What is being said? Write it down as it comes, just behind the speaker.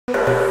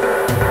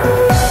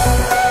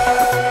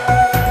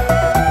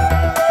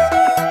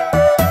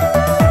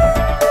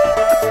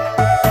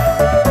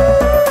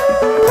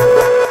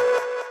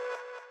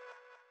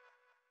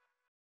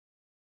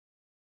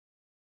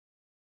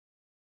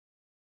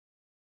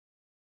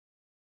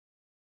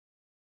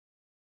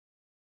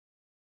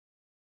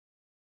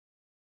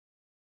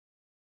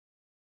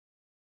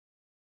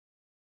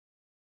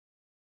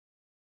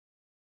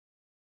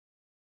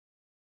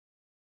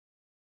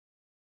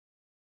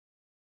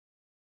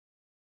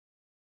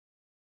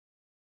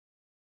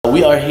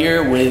we are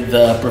here with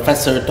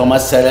Professor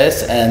Thomas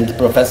Seres and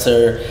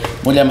Professor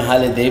Muriam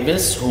Haleh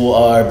Davis, who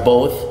are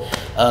both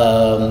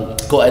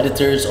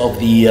co-editors of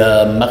the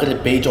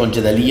Maghreb page on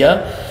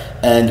Jadaliya.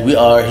 And we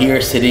are here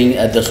sitting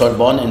at the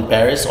Sorbonne in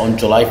Paris on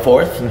July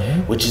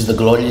 4th, which is the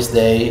glorious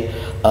day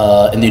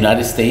in the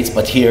United States,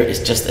 but here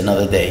is just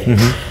another day.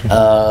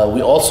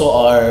 We also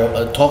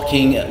are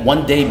talking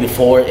one day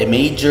before a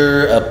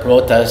major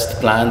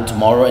protest planned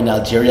tomorrow in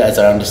Algeria, as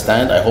I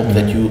understand. I hope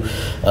that you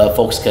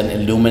folks can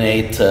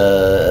illuminate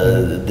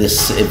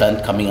this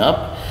event coming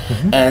up.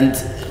 And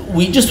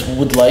we just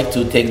would like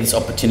to take this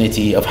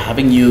opportunity of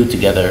having you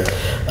together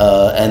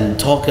and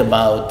talk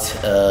about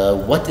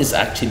what is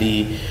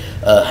actually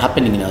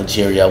happening in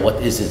Algeria, what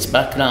is its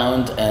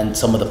background, and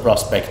some of the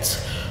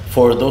prospects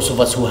for those of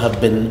us who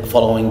have been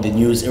following the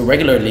news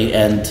irregularly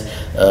and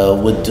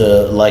would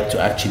like to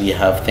actually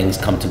have things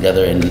come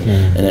together in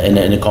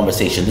a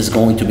conversation. This is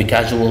going to be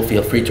casual.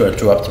 Feel free to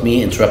interrupt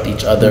me, interrupt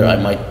each other. I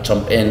might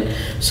jump in.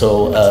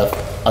 So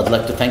I'd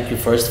like to thank you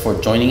first for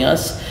joining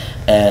us,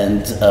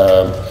 and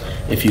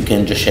if you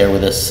can just share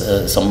with us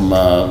some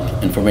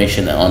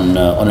information on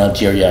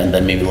Algeria, and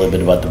then maybe a little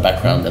bit about the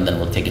background, and then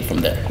we'll take it from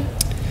there.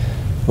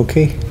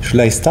 Okay, should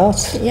I start?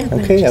 Yeah.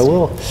 Okay, I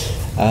will.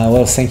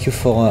 Well, thank you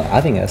for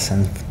having us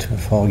and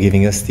for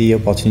giving us the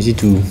opportunity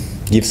to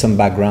give some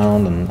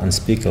background and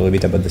speak a little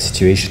bit about the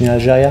situation in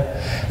Algeria.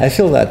 I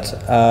feel that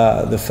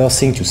the first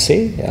thing to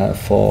say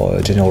for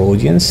a general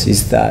audience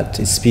is that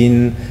it's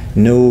been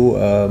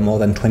no more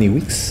than 20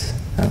 weeks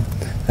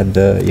that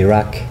the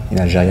Iraq in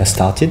Algeria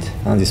started,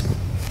 this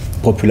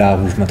popular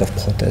movement of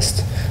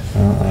protest,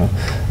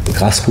 the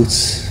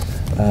grassroots,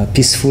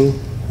 peaceful,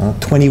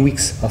 20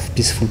 weeks of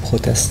peaceful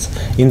protests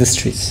in the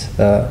streets,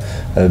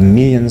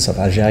 millions of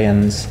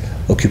Algerians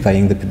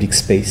occupying the public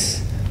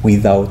space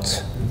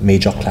without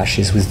major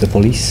clashes with the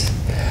police.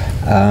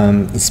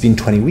 It's been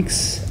 20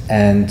 weeks,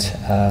 and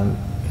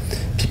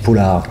people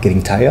are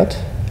getting tired,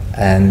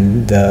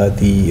 and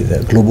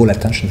the global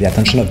attention, the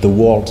attention of the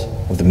world,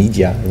 of the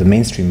media, the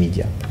mainstream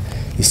media,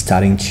 is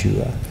starting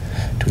to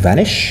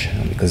vanish,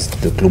 because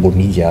the global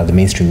media, the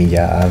mainstream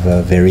media, have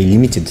a very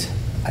limited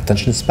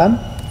attention span.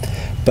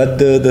 But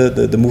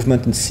the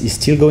movement is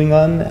still going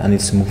on, and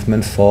it's a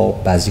movement for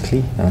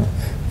basically,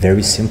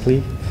 very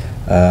simply,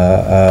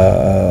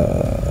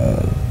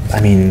 I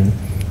mean,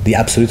 the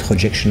absolute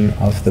rejection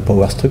of the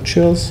power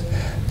structures,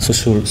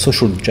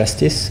 social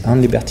justice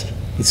and liberty.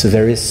 It's a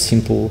very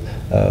simple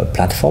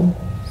platform,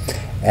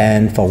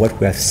 and for what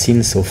we have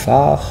seen so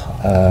far,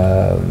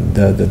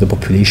 the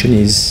population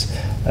is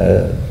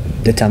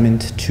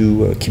determined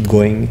to keep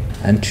going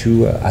and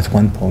to, at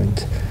one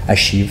point,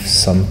 achieve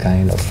some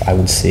kind of, I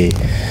would say,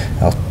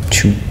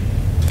 to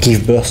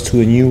give birth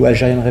to a new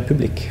Algerian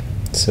Republic.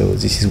 So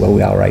this is where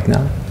we are right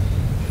now.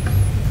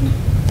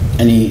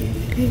 Any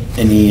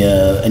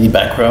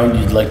background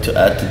you'd like to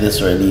add to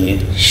this, or any?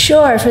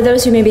 Sure. For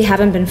those who maybe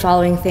haven't been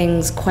following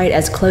things quite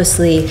as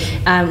closely,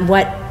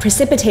 what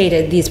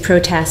precipitated these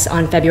protests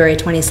on February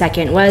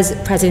 22nd was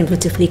President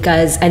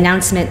Bouteflika's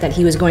announcement that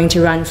he was going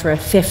to run for a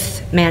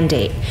 5th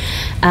mandate.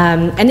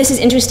 And this is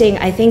interesting,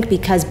 I think,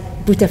 because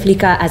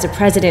Bouteflika as a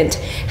president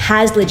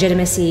has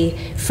legitimacy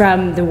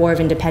from the War of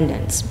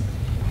Independence.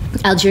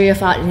 Algeria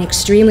fought an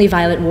extremely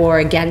violent war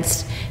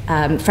against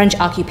French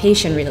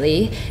occupation,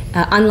 really.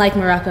 Unlike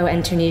Morocco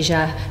and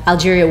Tunisia,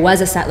 Algeria was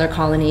a settler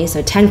colony,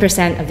 so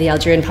 10% of the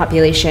Algerian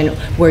population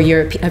were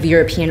of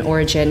European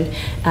origin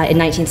in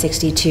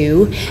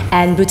 1962.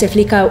 And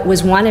Bouteflika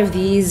was one of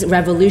these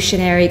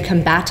revolutionary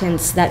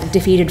combatants that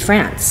defeated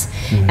France.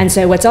 And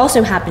so what's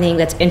also happening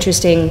that's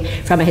interesting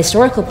from a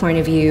historical point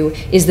of view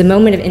is the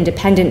moment of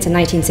independence in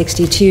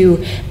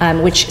 1962,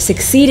 which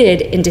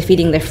succeeded in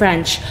defeating the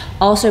French,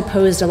 also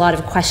posed a lot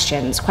of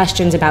questions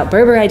about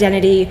Berber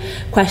identity,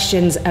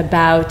 questions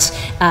about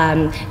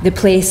the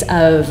place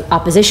of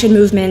opposition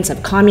movements,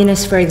 of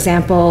communists, for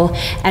example.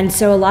 And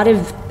so a lot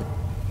of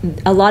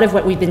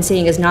what we've been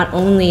seeing is not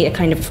only a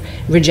kind of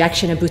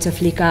rejection of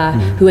Bouteflika,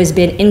 who has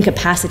been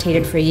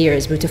incapacitated for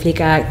years.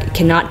 Bouteflika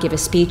cannot give a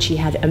speech. He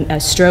had a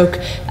stroke,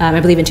 I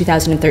believe, in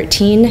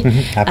 2013.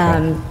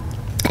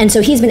 And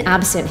so he's been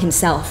absent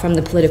himself from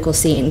the political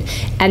scene.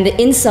 And the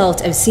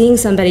insult of seeing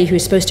somebody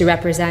who's supposed to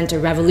represent a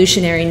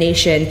revolutionary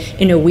nation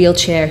in a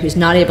wheelchair, who's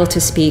not able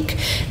to speak,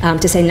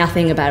 to say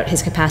nothing about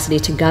his capacity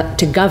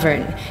to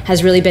govern,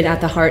 has really been at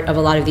the heart of a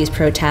lot of these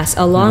protests,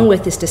 along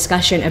with this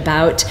discussion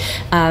about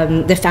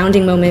the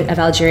founding moment of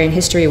Algerian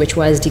history, which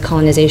was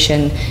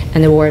decolonization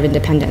and the War of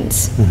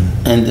Independence.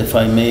 And if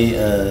I may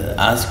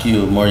ask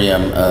you,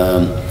 Muriam,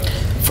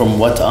 from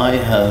what I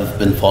have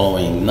been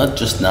following, not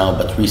just now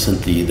but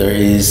recently, there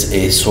is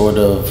a sort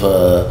of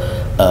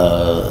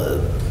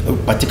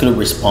particular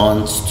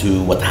response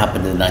to what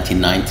happened in the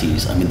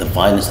 1990s. I mean, the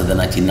violence of the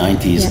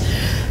 1990s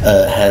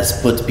has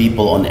put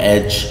people on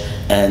edge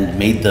and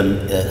made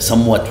them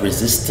somewhat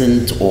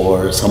resistant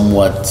or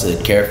somewhat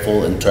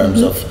careful in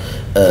terms of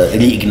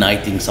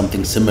reigniting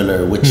something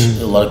similar, which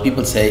a lot of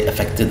people say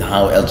affected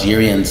how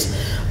Algerians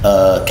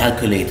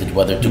calculated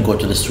whether to go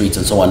to the streets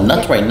and so on.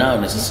 Not right now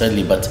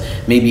necessarily, but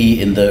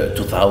maybe in the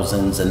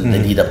 2000s and the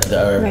lead up to the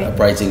Arab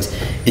uprisings.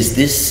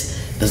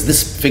 Does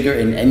this figure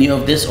in any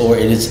of this, or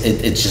it's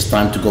just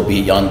time to go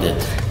beyond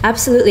it?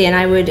 Absolutely, and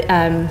I would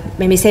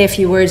maybe say a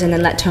few words and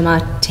then let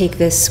Thomas take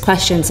this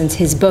question, since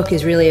his book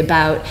is really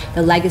about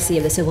the legacy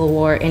of the civil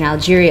war in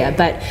Algeria.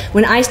 But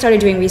when I started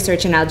doing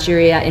research in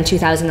Algeria in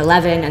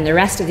 2011, and the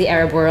rest of the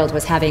Arab world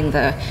was having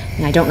the,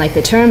 and I don't like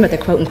the term, but the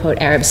quote-unquote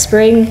Arab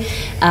Spring,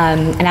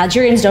 and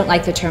Algerians don't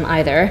like the term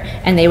either,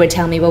 and they would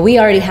tell me, well, we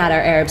already had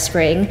our Arab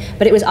Spring,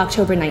 but it was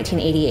October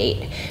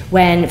 1988,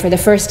 when for the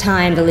first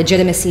time the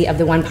legitimacy of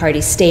the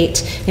one-party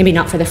state, maybe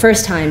not for the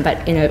first time,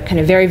 but in a kind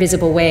of very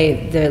visible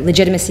way, the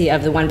legitimacy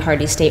of the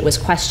one-party state was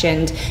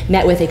questioned,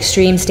 met with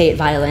extreme state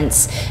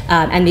violence,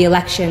 and the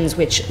elections,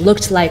 which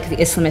looked like the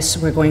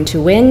Islamists were going to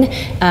win,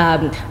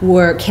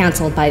 were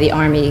canceled by the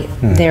army,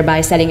 thereby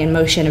setting in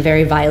motion a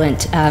very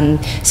violent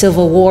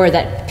civil war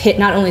that pit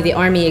not only the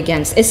army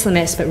against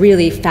Islamists, but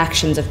really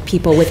factions of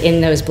people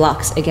within those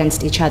blocs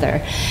against each other.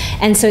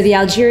 And so the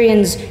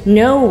Algerians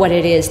know what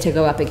it is to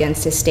go up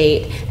against a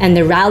state, and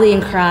the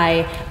rallying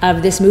cry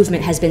of this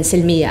movement has been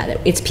silmiya, that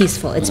it's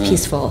peaceful, it's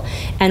peaceful.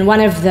 And one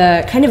of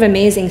the kind of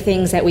amazing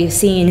things that we've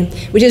seen,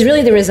 which is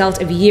really the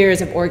result of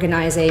years of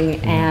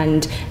organizing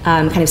and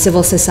kind of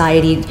civil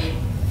society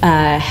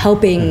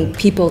helping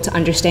people to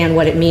understand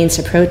what it means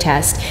to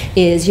protest,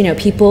 is, you know,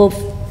 people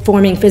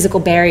forming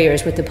physical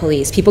barriers with the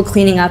police, people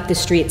cleaning up the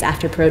streets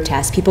after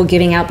protests, people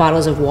giving out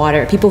bottles of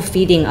water, people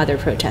feeding other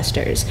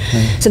protesters.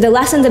 So the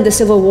lessons of the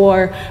Civil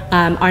War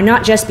are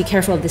not just be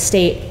careful of the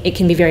state, it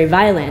can be very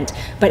violent,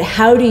 but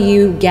how do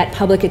you get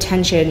public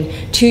attention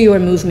to your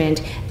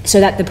movement so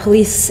that the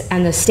police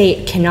and the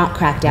state cannot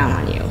crack down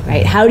on you,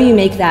 right? How do you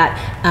make that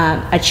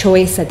a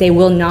choice that they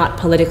will not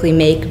politically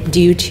make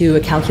due to a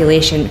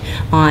calculation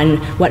on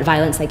what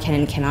violence they can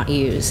and cannot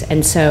use?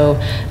 And so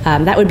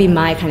that would be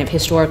my kind of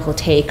historical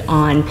take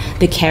on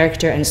the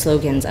character and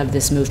slogans of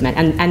this movement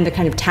and the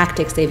kind of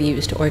tactics they've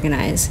used to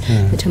organize.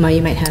 Thomas,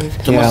 you might have.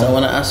 Thomas, I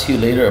want to ask you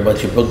later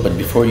about your book, but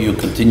before you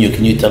continue,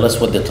 can you tell us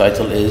what the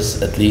title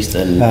is, at least,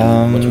 and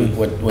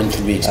when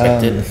should we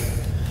expect it?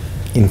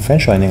 In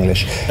French or in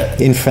English?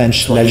 In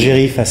French,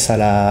 l'Algérie face à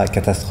la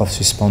catastrophe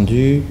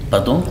suspendue.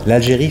 Pardon?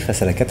 L'Algérie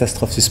face à la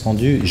catastrophe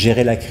suspendue,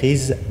 gérer la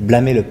crise,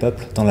 blâmer le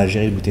peuple dans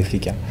l'Algérie de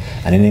Bouteflika.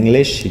 And in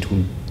English, it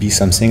would be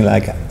something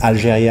like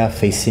Algeria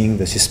facing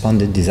the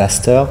suspended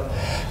disaster,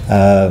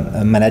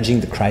 managing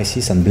the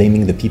crisis and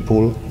blaming the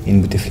people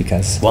in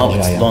Bouteflika's Wow,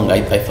 Algeria. it's long.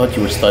 I thought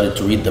you were started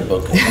to read the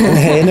book.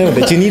 No,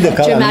 but you need a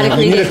column.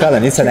 You need a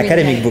column. It's an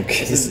academic book.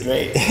 This is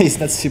great. It's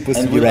not supposed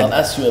to be And read. I'll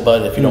ask you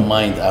about it if you don't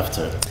mind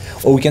after.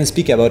 Or we can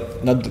speak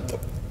about not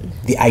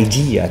the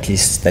idea, at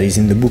least, that is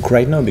in the book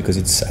right now, because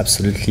it's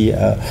absolutely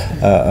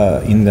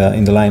in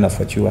the line of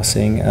what you were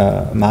saying,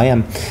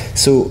 Muriam.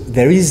 So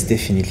there is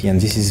definitely, and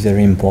this is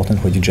very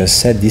important what you just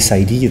said, this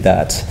idea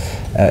that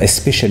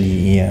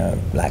especially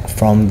like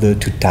from the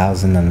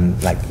 2000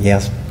 and like year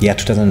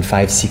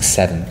 2005, 6,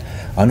 7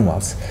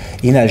 onwards,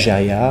 in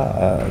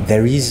Algeria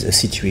there is a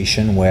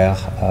situation where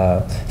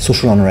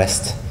social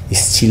unrest is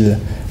still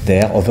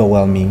there,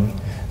 overwhelming.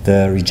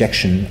 The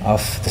rejection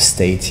of the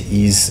state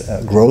is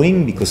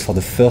growing, because for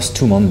the first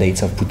 2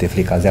 mandates of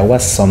Bouteflika there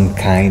was some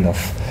kind of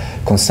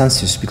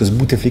consensus, because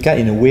Bouteflika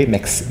in a way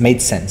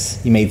made sense.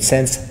 He made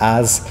sense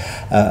as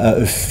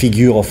a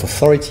figure of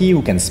authority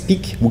who can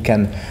speak, who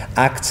can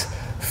act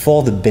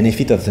for the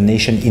benefit of the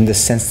nation, in the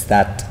sense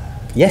that,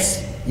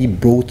 yes, he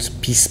brought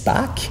peace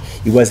back,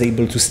 he was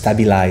able to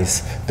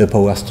stabilize the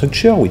power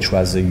structure, which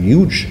was a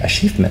huge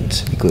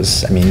achievement,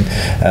 because, I mean,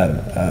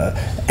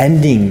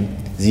 ending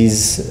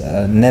these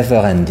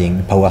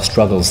never-ending power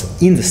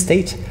struggles in the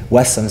state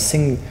was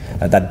something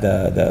that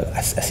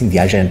I think the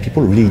Algerian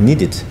people really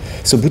needed.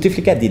 So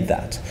Bouteflika did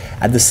that.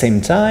 At the same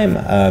time,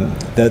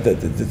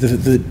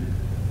 the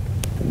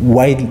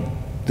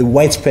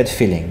widespread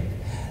feeling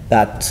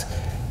that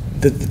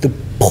the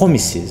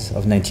promises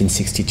of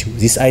 1962,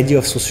 this idea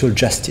of social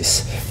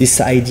justice, this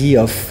idea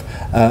of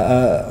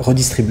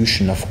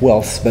redistribution of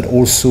wealth, but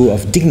also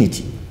of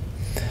dignity,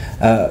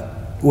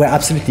 were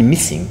absolutely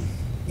missing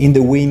in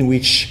the way in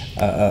which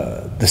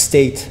the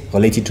state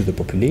related to the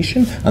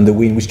population and the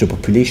way in which the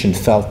population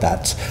felt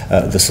that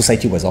the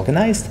society was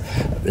organized,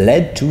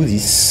 led to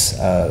this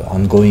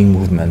ongoing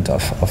movement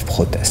of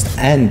protest.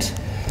 And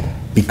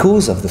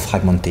because of the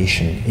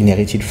fragmentation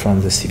inherited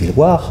from the Civil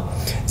War,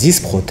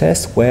 these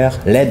protests were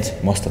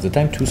led most of the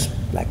time to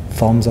like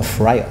forms of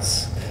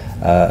riots,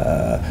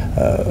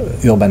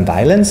 urban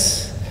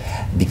violence,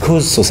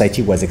 because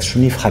society was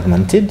extremely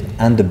fragmented,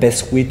 and the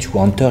best way to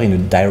enter in a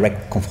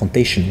direct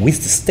confrontation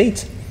with the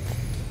state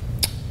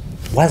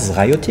was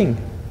rioting.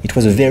 It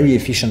was a very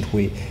efficient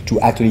way to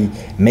actually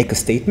make a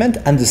statement,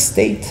 and the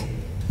state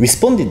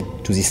responded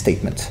to this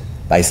statement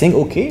by saying,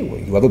 okay, well,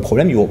 you have a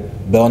problem, you're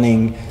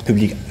burning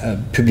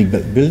public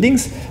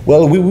buildings,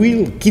 well, we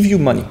will give you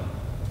money.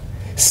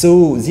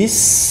 So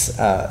this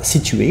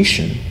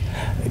situation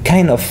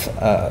kind of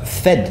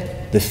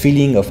fed the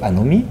feeling of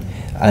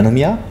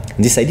anomia,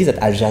 this idea that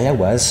Algeria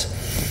was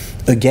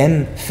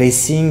again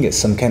facing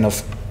some kind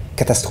of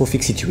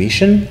catastrophic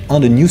situation,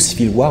 and a new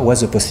civil war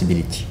was a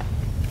possibility.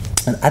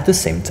 And at the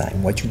same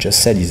time, what you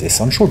just said is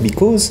essential,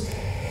 because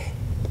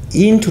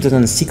in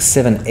 2006,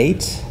 7,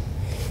 8,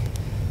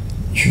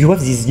 you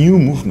have these new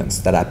movements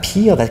that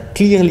appear that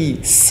clearly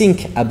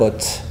think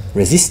about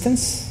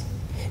resistance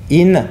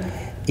in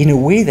a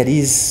way that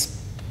is,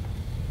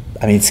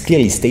 I mean, it's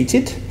clearly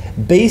stated,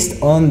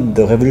 based on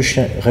the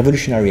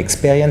revolutionary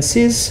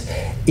experiences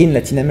in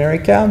Latin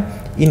America,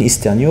 in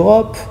Eastern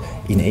Europe,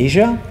 in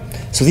Asia.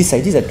 So this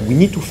idea that we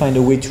need to find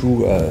a way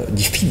to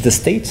defeat the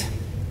state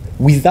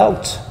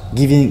without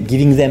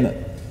giving them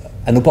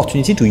an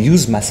opportunity to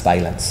use mass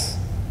violence.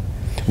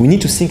 We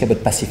need to think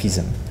about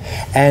pacifism.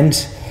 And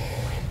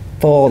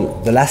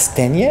for the last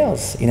 10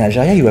 years in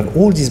Algeria, you have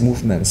all these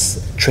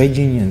movements, trade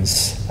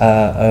unions,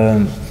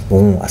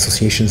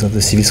 associations of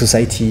the civil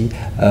society,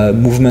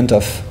 movement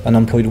of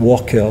unemployed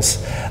workers,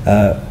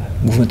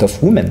 movement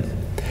of women,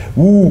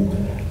 who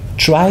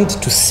tried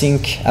to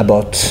think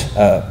about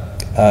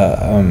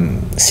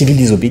civil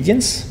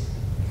disobedience,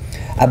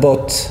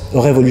 about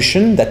a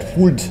revolution that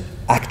would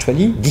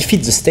actually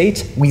defeat the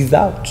state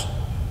without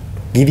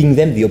giving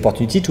them the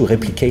opportunity to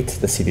replicate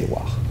the civil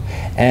war.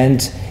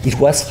 And it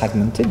was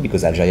fragmented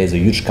because Algeria is a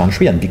huge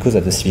country and because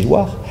of the civil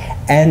war.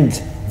 And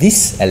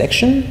this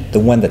election, the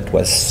one that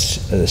was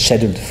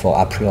scheduled for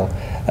April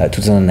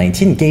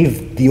 2019,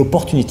 gave the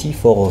opportunity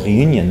for a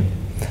reunion,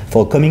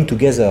 for coming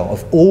together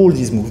of all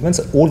these movements,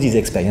 all these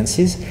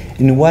experiences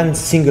in one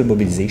single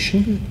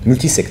mobilization,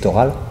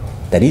 multi-sectoral,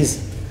 that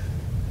is,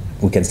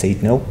 we can say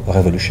it now, a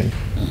revolution.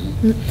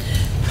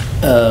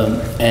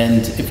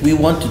 And if we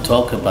want to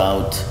talk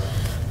about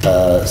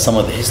some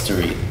of the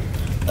history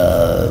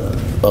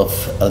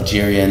of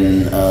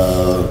Algerian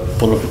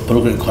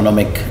political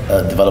economic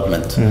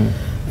development,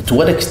 to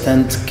what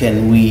extent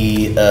can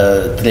we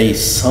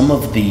trace some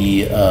of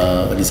the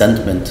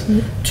resentment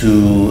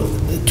to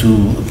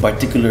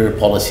particular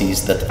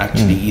policies that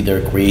actually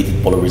either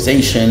created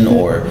polarization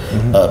or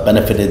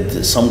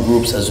benefited some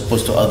groups as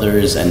opposed to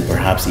others, and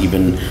perhaps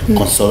even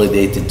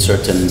consolidated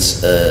certain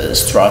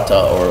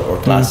strata or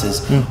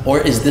classes? Or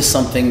is this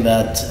something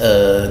that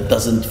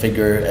doesn't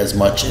figure as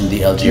much in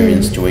the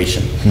Algerian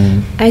situation?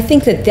 I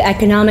think that the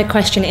economic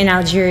question in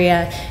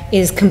Algeria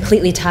is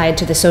completely tied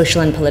to the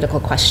social and political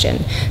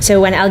question.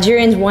 So when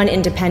Algerians won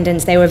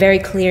independence, they were very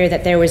clear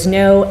that there was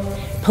no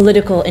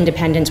political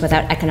independence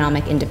without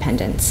economic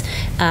independence.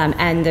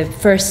 And the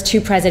first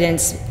two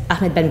presidents,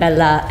 Ahmed Ben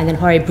Bella and then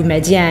Houari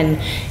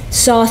Boumediene,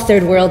 saw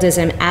third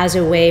worldism as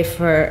a way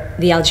for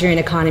the Algerian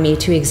economy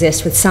to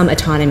exist with some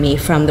autonomy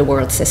from the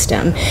world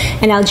system.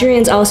 And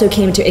Algerians also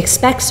came to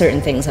expect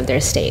certain things of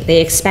their state.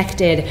 They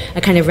expected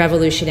a kind of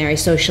revolutionary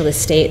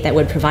socialist state that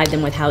would provide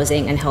them with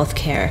housing and health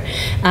care.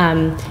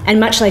 And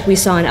much like we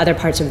saw in other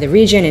parts of the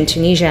region, in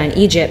Tunisia and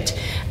Egypt,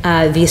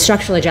 the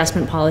structural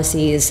adjustment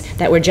policies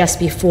that were just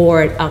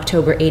before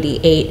October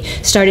 88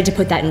 started to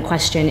put that in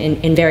question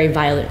in very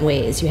violent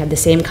ways. You had the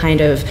same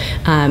kind of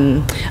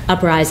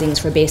uprisings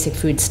for basic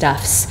foodstuffs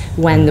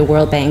when the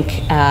World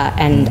Bank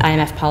and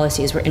IMF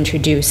policies were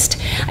introduced.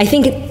 I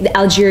think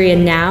Algeria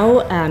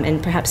now,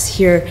 and perhaps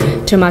here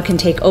Thomas can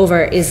take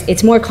over,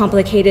 it's more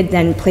complicated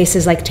than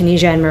places like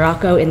Tunisia and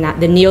Morocco in that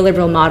the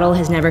neoliberal model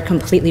has never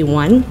completely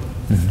won.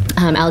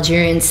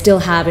 Algerians still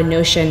have a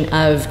notion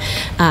of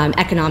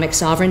economic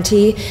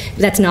sovereignty.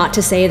 That's not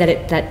to say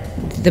that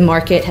the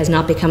market has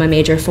not become a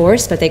major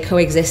force, but they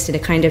coexist in a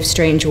kind of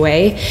strange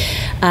way.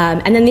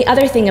 And then the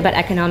other thing about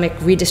economic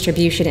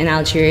redistribution in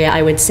Algeria,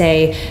 I would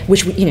say,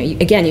 which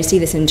again you see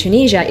this in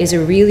Tunisia, is a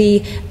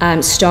really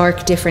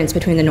stark difference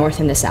between the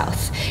north and the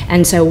south.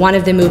 And so one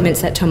of the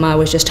movements that Thomas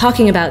was just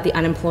talking about, the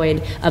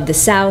unemployed of the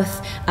south,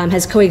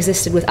 has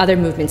coexisted with other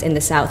movements in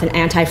the south, an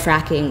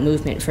anti-fracking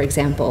movement, for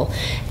example.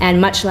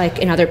 And much like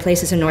in other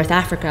places in North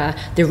Africa,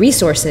 the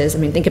resources, I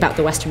mean, think about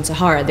the Western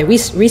Sahara, the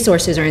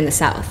resources are in the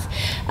south.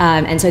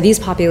 And so these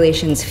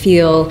populations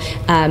feel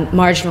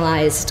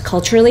marginalized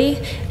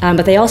culturally,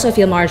 but they also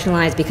feel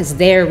marginalized because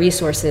their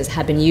resources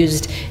have been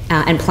used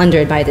and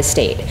plundered by the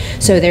state.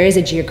 So there is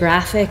a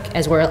geographic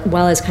as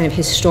well as kind of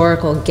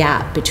historical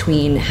gap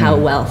between how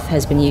wealth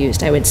has been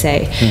used, I would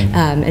say.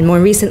 And more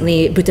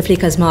recently,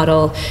 Bouteflika's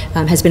model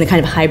has been a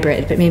kind of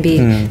hybrid, but maybe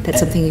that's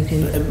something you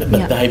can...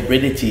 But the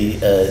hybridity,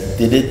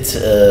 did it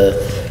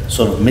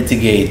sort of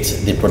mitigate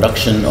the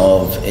production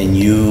of a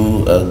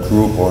new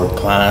group or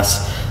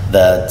class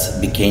that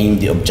became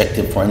the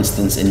objective, for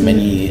instance, in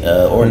many,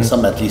 or in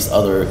some at least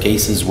other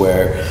cases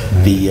where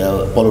the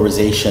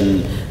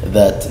polarization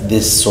that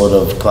this sort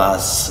of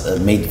class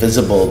made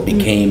visible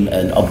became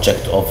an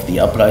object of the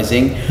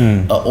uprising?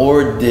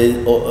 Or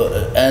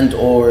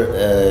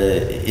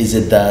is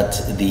it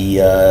that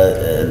the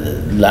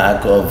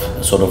lack of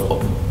sort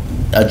of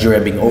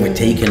Algeria being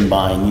overtaken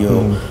by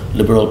new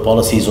liberal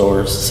policies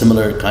or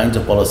similar kinds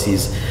of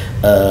policies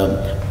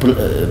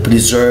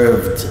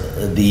preserved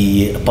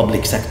the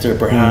public sector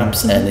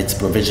perhaps and its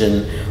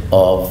provision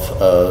of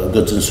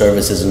goods and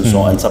services and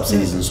so on,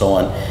 subsidies and so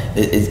on?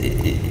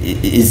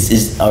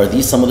 Are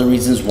these some of the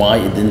reasons why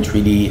it didn't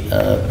really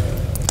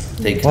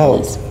take Well,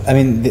 this? I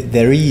mean,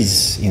 there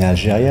is in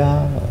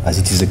Algeria, as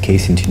it is the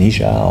case in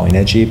Tunisia or in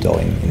Egypt or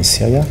in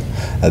Syria,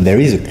 there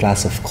is a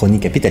class of crony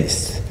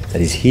capitalists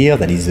that is here,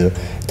 that is a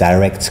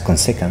direct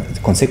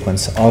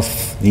consequence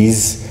of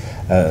these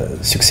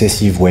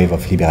successive wave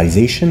of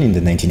liberalization in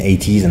the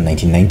 1980s and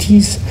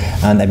 1990s.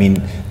 And I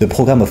mean, the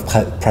program of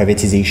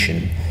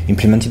privatization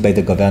implemented by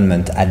the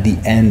government at the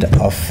end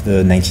of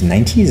the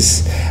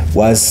 1990s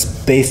was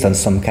based on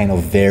some kind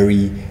of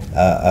very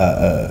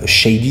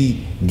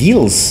shady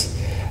deals.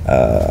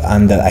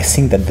 And I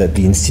think that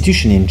the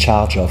institution in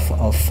charge of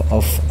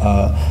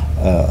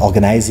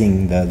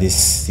organizing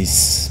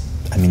this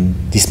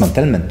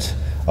dismantlement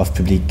of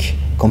public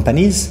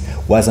companies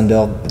was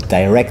under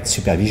direct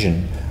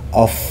supervision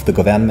of the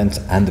government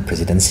and the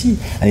presidency,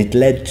 and it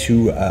led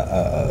to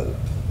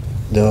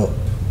the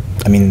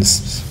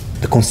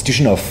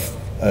constitution of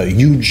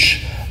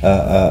huge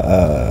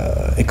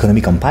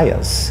economic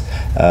empires,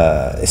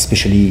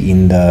 especially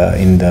in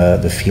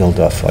the field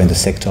of, or in the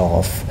sector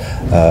of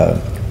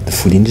the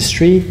food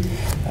industry,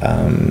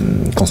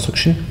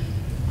 construction,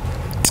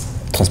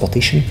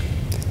 transportation,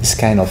 this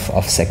kind of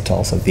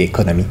sectors of the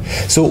economy.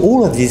 So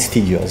all of these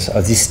figures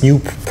of this new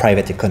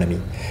private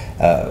economy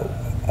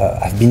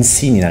have been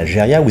seen in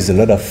Algeria with a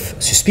lot of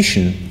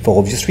suspicion for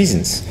obvious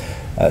reasons.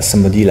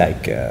 Somebody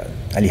like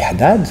Ali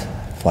Haddad,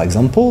 for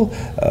example,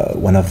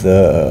 one of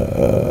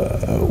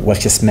the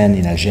wealthiest men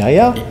in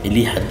Algeria.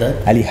 Ali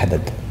Haddad? Ali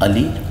Haddad.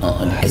 Ali?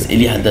 Oh, because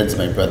Ali Haddad's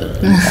my brother.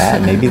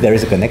 Maybe there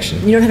is a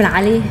connection. You don't have an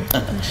Ali?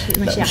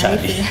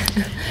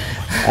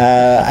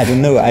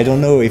 I don't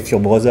know if your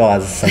brother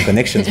has some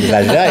connections with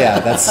Algeria.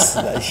 That's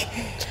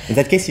in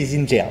that case, he's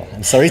in jail.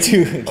 I'm sorry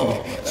to.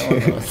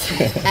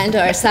 And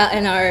our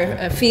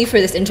fee for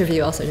this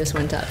interview also just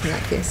went up in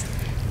that case.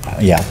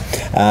 Ali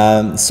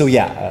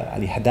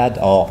Haddad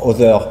or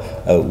other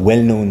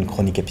well-known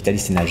crony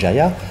capitalists in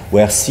Algeria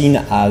were seen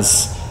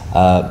as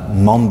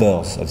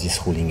members of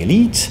this ruling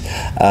elite,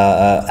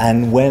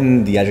 and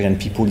when the Algerian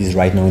people is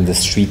right now in the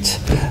street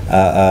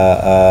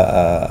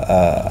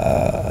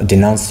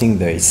denouncing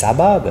the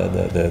Isaba,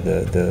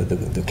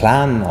 the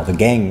clan or the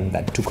gang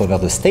that took over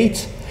the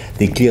state,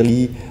 they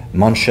clearly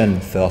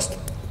mention first,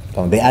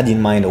 they had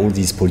in mind all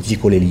these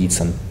political elites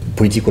and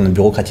political and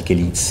bureaucratic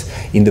elites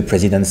in the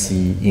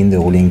presidency, in the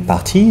ruling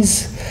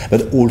parties,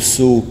 but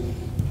also,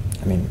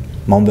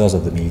 members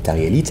of the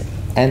military elite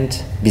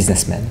and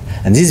businessmen.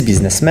 And these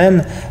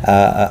businessmen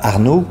are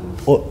now,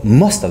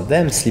 most of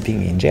them,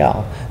 sleeping in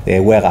jail. They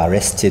were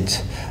arrested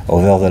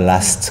over the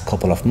last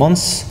couple of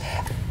months,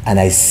 and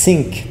I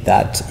think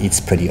that it's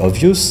pretty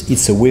obvious.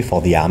 It's a way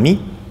for the army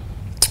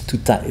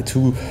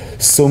to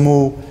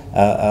somehow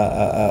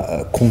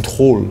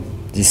control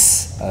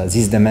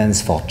these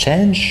demands for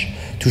change,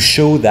 to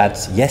show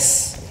that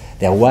yes,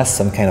 there was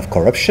some kind of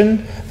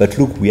corruption, but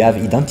look, we have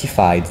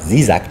identified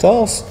these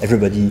actors.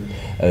 Everybody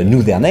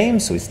knew their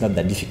names, so it's not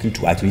that difficult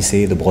to actually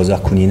say the brother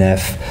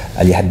Kouninef,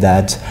 Ali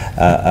Haddad,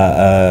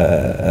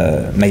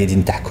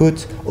 Mayedine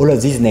Tahkout. All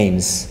of these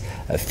names,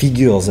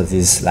 figures of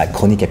this like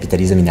crony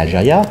capitalism in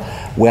Algeria,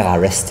 were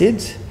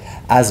arrested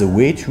as a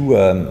way to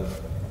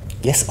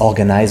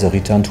organize a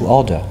return to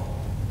order,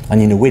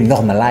 and in a way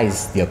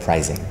normalize the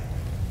uprising.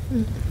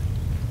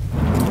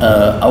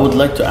 I would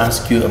like to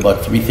ask you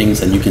about three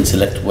things, and you can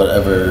select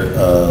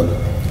whatever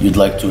you'd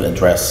like to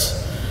address.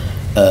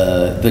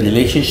 The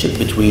relationship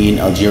between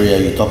Algeria,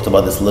 you talked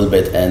about this a little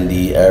bit, and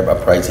the Arab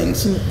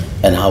uprisings,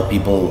 and how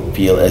people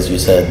feel, as you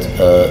said,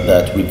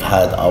 that we've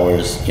had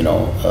ours,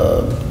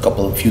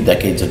 a few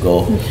decades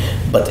ago.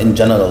 But in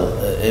general,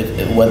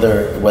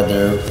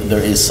 whether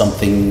there is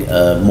something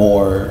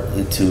more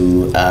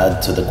to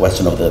add to the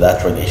question of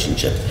that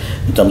relationship,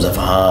 in terms of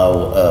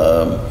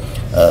how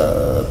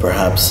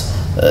perhaps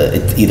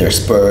it either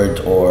spurred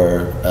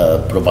or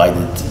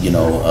provided,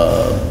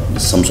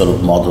 some sort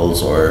of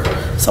models, or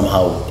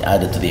somehow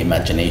added to the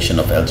imagination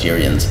of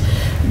Algerians.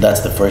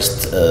 That's the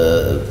first,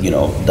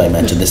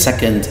 dimension. The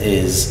second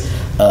is,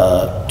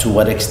 to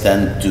what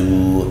extent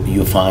do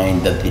you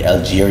find that the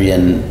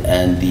Algerian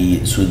and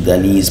the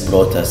Sudanese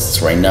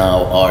protests right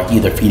now are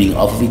either feeding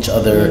off of each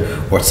other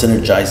or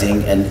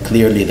synergizing, and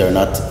clearly they're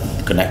not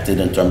connected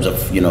in terms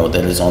of,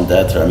 their raison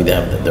d'etre. I mean, they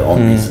have their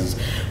own reasons.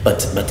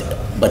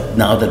 But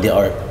now that they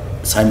are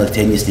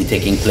simultaneously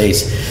taking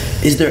place,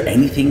 is there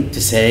anything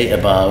to say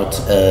about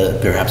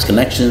perhaps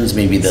connections,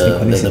 maybe the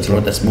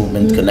protest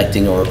movement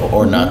connecting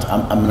or not?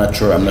 I'm not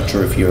sure. I'm not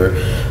sure if you're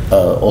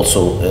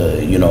also,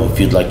 if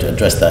you'd like to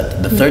address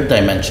that. The third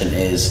dimension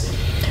is,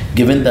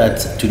 given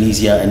that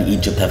Tunisia and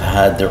Egypt have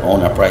had their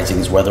own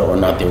uprisings, whether or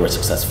not they were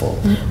successful,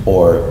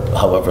 or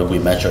however we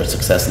measure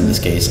success in this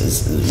case,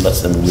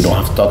 we don't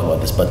have to talk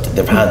about this, but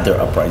they've had their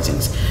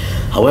uprisings.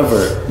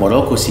 However,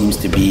 Morocco seems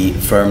to be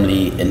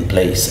firmly in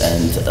place,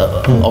 and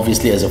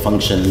obviously as a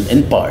function,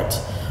 in part,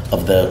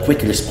 of the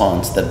quick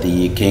response that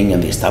the king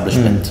and the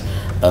establishment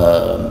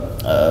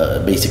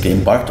basically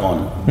embarked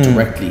on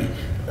directly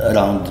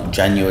around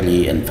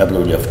January and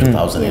February of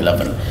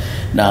 2011.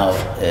 Now,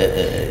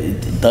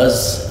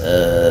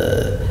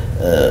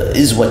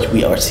 is what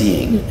we are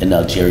seeing in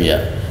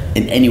Algeria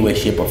in any way,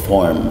 shape, or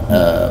form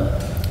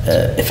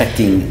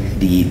affecting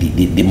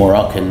the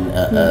Moroccan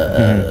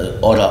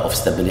aura of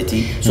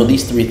stability. So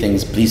these three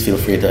things, please feel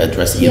free to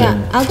address either.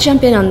 Yeah, I'll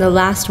jump in on the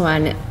last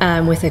one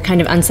with a kind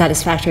of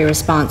unsatisfactory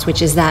response,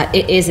 which is that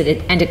it is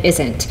and it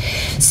isn't.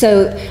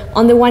 So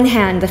on the one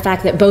hand, the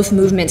fact that both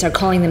movements are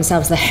calling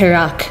themselves the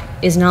Hirak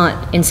is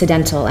not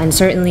incidental, and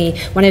certainly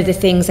one of the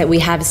things that we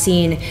have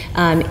seen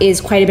is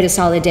quite a bit of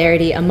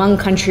solidarity among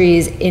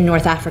countries in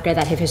North Africa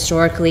that have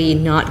historically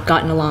not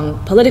gotten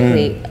along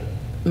politically.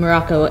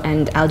 Morocco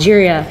and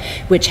Algeria,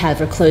 which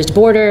have a closed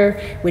border,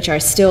 which are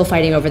still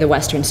fighting over the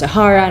Western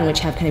Sahara, and which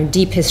have kind of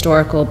deep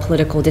historical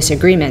political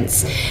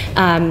disagreements.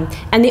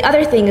 And the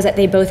other thing is that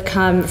they both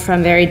come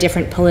from very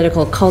different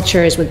political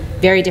cultures with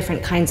very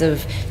different kinds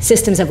of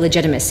systems of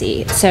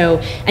legitimacy. So,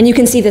 and you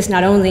can see this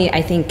not only,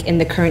 I think, in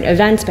the current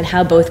events, but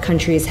how both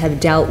countries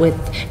have dealt with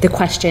the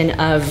question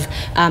of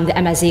the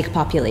Amazigh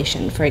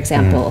population, for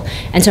example.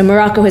 And so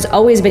Morocco has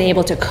always been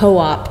able to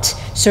co-opt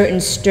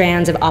certain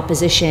strands of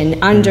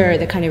opposition under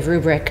the kind of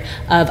rubric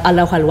of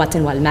Allah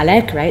al-Watan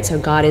wal-Malek, right? So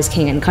God is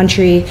king and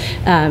country,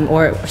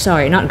 or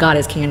sorry, not God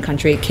is king and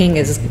country, king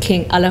is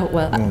king, Allah,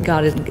 well,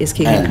 God is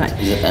king and country.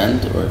 Is it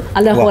and or?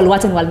 Allah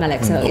al-Watan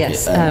wal-Malek, so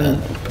yes.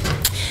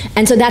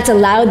 And so that's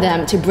allowed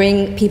them to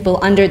bring people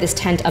under this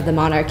tent of the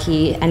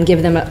monarchy and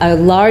give them a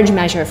large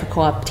measure for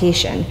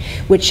co-optation,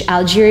 which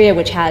Algeria,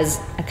 which has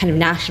a kind of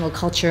national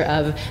culture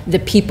of the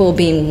people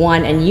being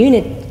one and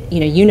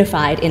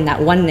unified in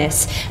that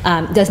oneness,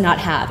 does not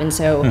have. And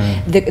so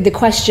the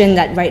question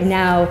that right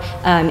now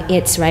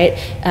it's right,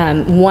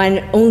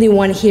 only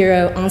one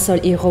hero, un seul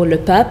héros, le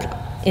peuple,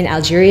 in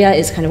Algeria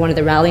is kind of one of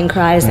the rallying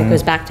cries that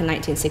goes back to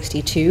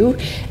 1962,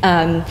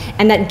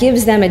 and that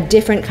gives them a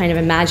different kind of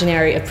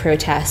imaginary of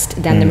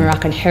protest than the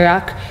Moroccan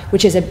Hirak,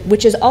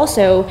 which is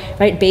also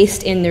right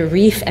based in the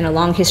Rif and a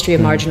long history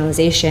of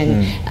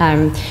marginalization.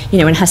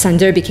 When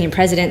Hassan II became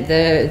president,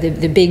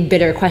 the big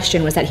bitter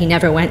question was that he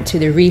never went to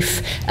the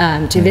Rif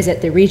to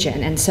visit the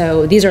region, and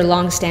so these are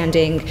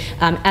long-standing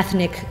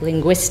ethnic,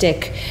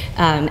 linguistic,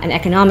 and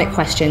economic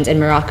questions in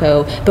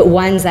Morocco, but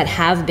ones that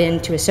have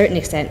been to a certain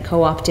extent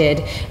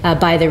co-opted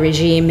by the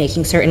regime,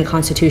 making certain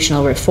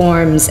constitutional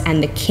reforms,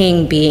 and the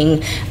king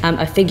being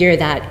a figure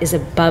that is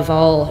above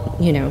all,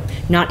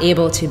 not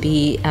able to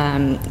be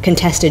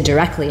contested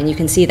directly. And you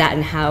can see that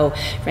in how,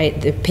 right,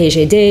 the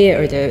PJD,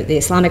 or the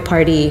Islamic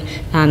Party,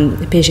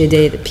 the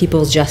PJD, the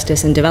People's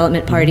Justice and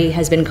Development Party,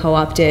 has been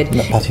co-opted.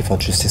 Party for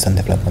Justice and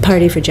Development.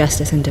 Party for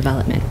Justice and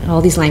Development.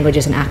 All these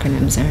languages and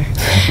acronyms are.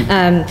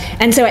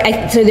 And so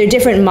there are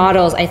different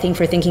models, I think,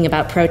 for thinking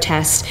about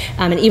protest.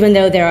 And even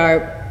though there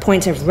are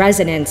points of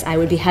resonance, I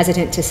would be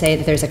hesitant to say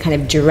that there's a kind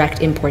of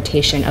direct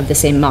importation of the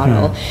same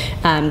model.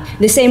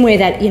 The same way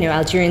that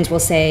Algerians will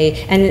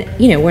say, and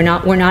we're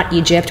not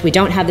Egypt, we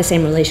don't have the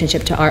same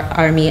relationship to our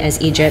army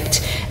as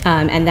Egypt,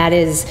 and that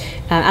is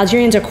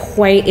Algerians are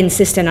quite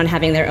insistent on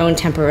having their own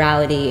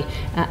temporality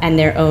and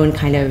their own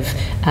kind of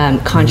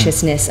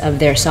consciousness of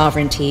their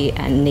sovereignty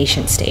and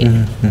nation state.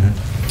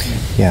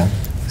 Yeah.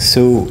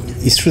 So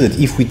it's true that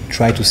if we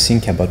try to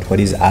think about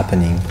what is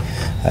happening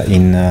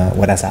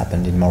what has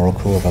happened in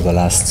Morocco over the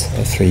last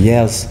 3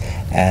 years,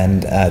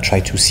 and try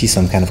to see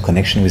some kind of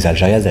connection with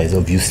Algeria, there is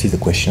obviously the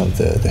question of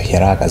the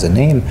Hirak as a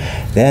name.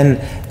 Then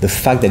the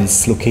fact that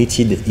it's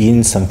located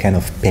in some kind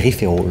of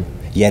peripheral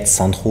yet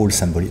central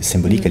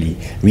symbolically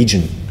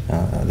region,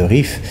 the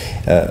Rif,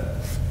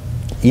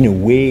 in a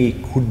way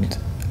could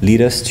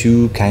lead us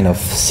to kind of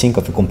think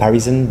of a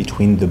comparison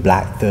between the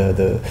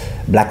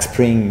Black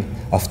Spring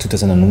of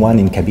 2001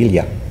 in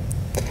Kabylia,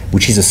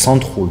 which is a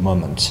central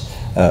moment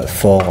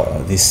for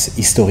this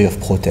history of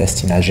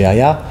protest in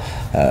Algeria,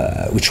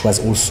 which was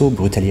also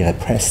brutally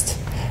repressed,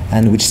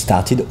 and which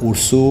started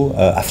also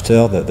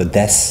after the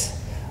death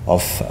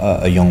of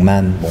a young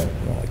man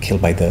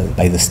killed by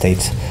the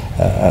state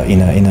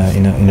in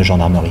a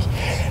gendarmerie.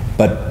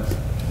 But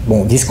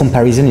this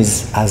comparison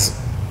is, as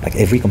like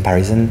every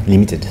comparison,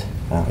 limited.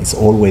 It's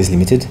always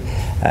limited,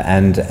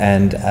 and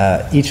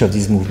each of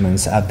these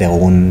movements have their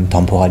own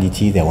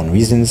temporality, their own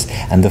reasons,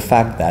 and the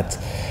fact that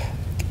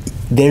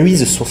there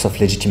is a source of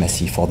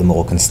legitimacy for the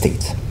Moroccan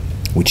state,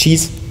 which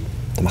is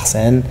the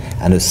Marsen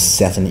and a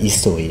certain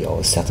history or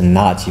a certain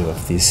narrative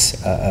of this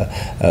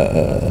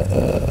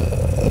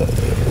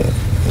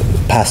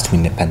path to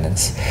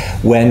independence.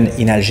 When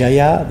in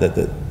Algeria,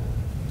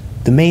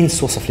 the main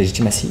source of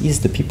legitimacy is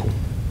the people.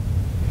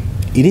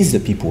 It is the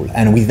people,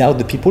 and without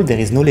the people, there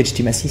is no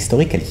legitimacy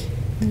historically.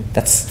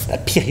 That's a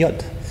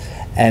period.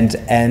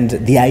 And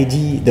the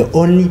idea, the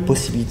only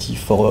possibility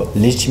for a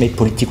legitimate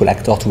political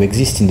actor to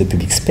exist in the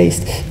public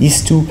space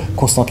is to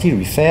constantly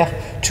refer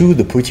to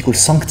the political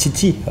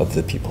sanctity of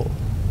the people.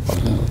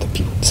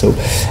 So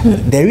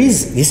there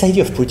is this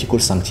idea of political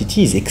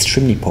sanctity is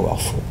extremely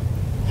powerful.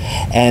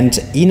 And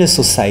in a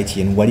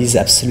society, and what is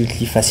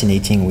absolutely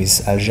fascinating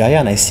with Algeria,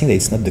 and I think that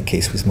it's not the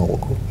case with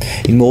Morocco.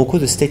 In Morocco,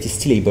 the state is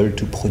still able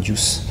to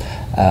produce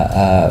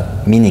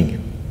meaning.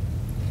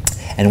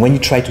 And when you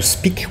try to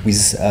speak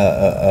with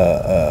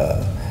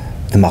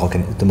the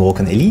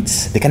Moroccan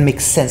elites, they can make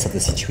sense of the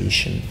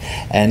situation.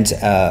 And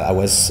I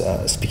was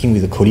speaking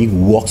with a colleague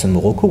who works in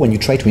Morocco. When you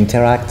try to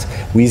interact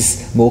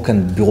with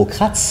Moroccan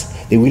bureaucrats,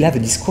 they will have a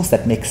discourse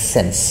that makes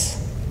sense.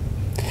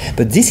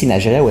 But this in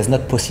Algeria was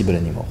not possible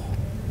anymore.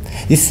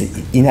 This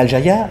in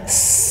Algeria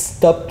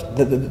stopped,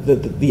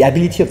 the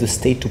ability of the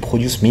state to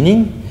produce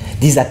meaning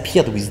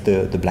disappeared with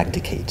the Black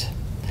Decade.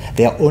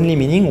 Their only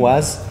meaning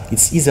was,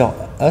 it's either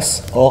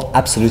us or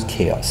absolute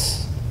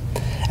chaos.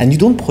 And you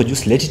don't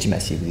produce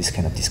legitimacy with these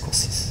kind of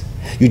discourses.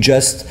 You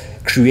just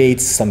create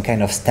some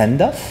kind of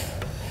standoff,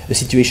 a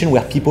situation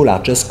where people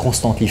are just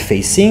constantly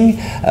facing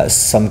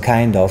some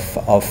kind of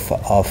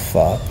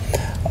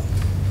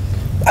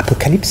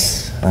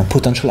apocalypse,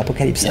 potential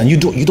apocalypse. And you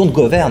don't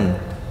govern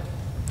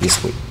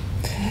this way.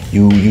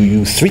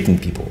 You threaten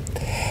people.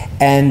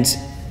 And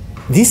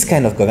this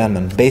kind of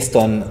government, based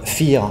on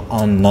fear,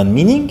 on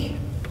non-meaning,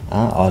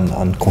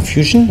 on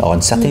confusion or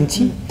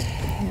uncertainty,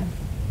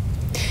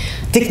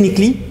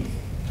 technically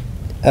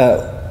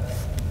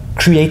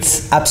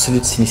creates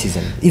absolute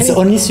cynicism. It's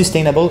only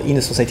sustainable in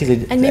a society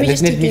that,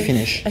 let me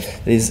finish.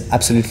 That is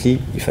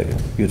absolutely, if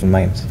you don't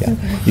mind,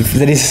 if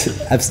that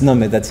is, no,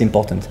 that's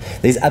important.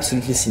 That is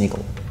absolutely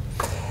cynical.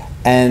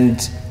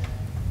 And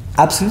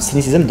absolute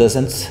cynicism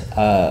doesn't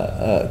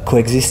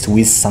coexist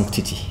with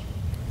sanctity.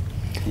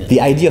 Yeah.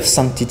 The idea of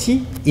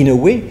sanctity, in a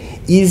way,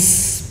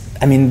 is,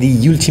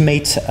 the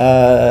ultimate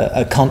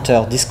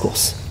counter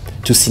discourse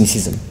to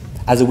cynicism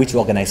as a way to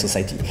organize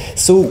society.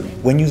 So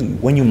when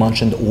you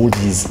mentioned all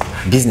these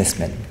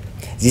businessmen,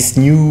 this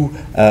new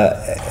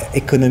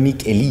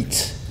economic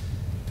elite,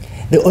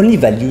 the only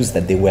values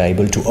that they were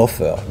able to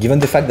offer, given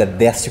the fact that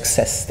their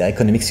success, their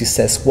economic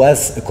success,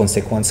 was a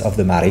consequence of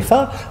the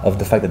marifa, of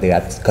the fact that they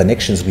had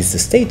connections with the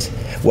state,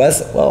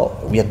 was,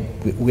 well,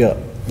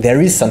 there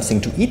is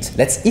something to eat,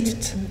 let's eat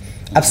it.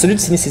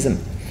 Absolute cynicism.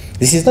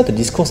 This is not a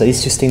discourse that is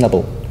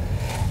sustainable.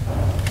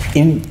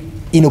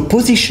 In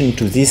opposition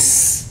to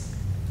this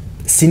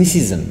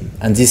cynicism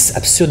and this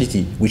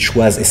absurdity, which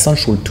was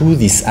essential to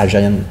this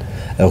Algerian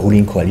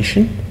ruling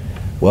coalition,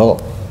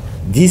 well,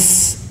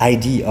 this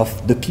idea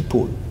of the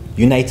people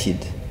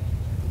united,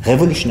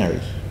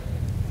 revolutionary,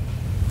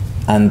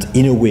 and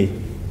in a way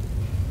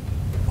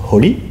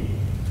holy,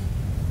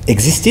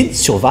 existed,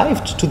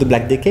 survived to the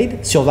Black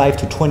Decade, survived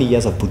to 20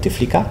 years of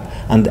Bouteflika,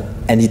 and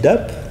ended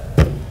up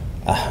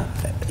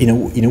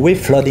in a way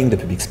flooding the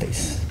public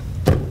space.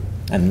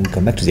 And we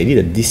come back to the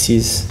idea that this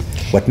is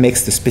what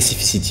makes the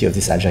specificity of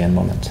this Algerian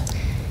moment.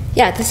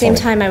 Yeah, at the same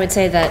time, I would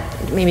say that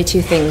maybe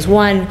two things.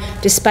 One,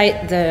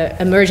 despite the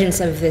emergence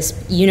of this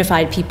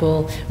unified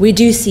people, we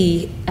do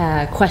see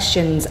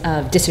questions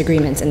of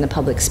disagreements in the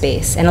public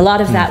space. And a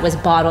lot of that was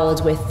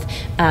bottled with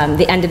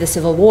the end of the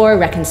Civil War,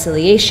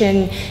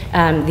 reconciliation,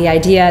 the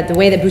idea, the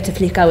way that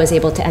Bouteflika was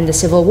able to end the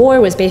Civil War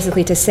was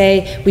basically to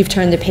say, we've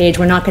turned the page,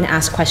 we're not going to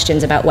ask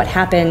questions about what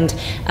happened,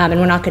 and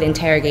we're not going to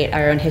interrogate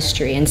our own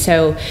history. And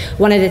so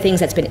one of the things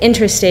that's been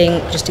interesting,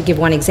 just to give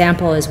one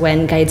example, is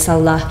when Gaid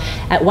Salah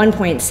at one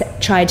point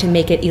tried to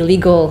make it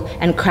illegal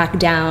and crack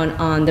down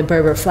on the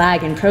Berber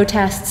flag in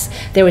protests.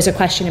 There was a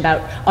question about,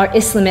 are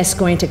Islamists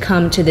going to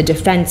come to the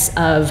defense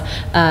of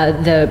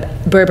the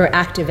Berber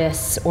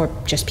activists or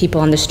just people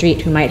on the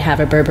street who might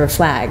have a Berber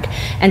flag?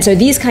 And so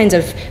these kinds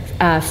of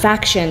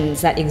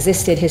factions that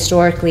existed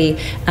historically,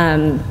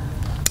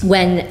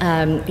 when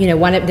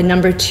the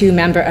number 2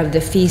 member of the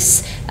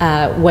FIS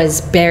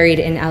was buried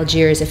in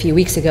Algiers a few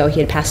weeks ago. He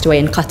had passed away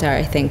in Qatar,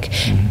 I think.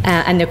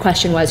 And the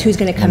question was, who's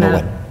going to come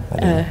out?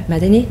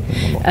 Madani.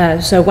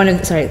 So one of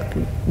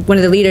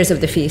the leaders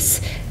of the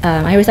FIS,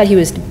 I always thought he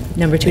was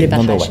number 2 to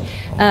Bahaj.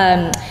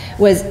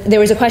 There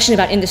was a question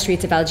about in the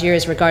streets of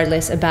Algiers,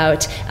 regardless,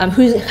 about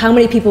how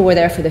many people were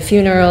there for the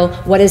funeral,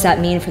 what does that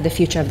mean for the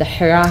future of the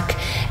Hirak?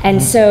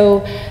 And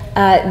so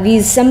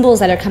these symbols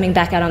that are coming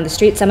back out on the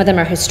street, some of them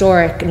are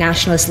historic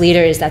nationalist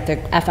leaders that the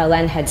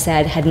FLN had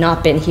said had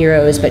not been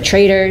heroes but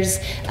traitors.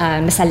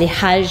 Masali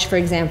Haj, for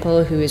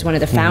example, who is one of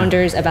the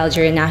founders of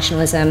Algerian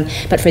nationalism,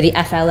 but for the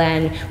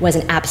FLN was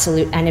an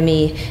absolute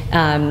enemy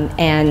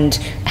and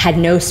had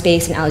no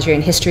space in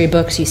Algerian history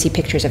books. You see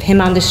pictures of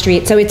him on the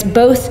street. So it's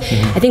both,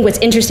 I think what's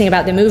interesting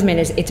about the movement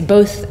is it's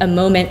both a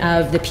moment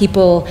of the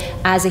people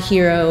as a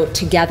hero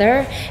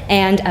together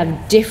and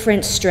of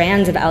different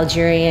strands of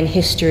Algerian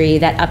history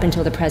that up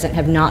until the present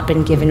have not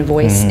been given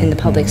voice in the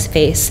public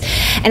space.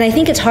 And I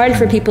think it's hard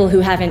for people who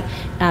haven't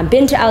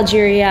been to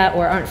Algeria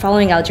or aren't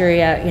following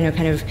Algeria,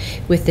 kind of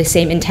with the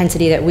same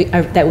intensity that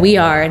we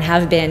are and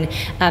have been,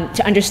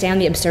 to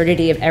understand the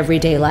absurdity of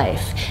everyday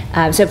life.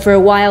 So for a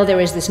while there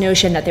was this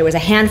notion that there was a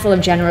handful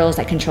of generals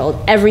that controlled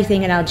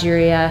everything in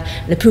Algeria.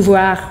 The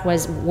pouvoir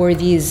were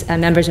these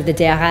members of the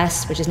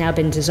DRS, which has now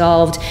been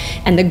dissolved,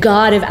 and the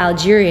god of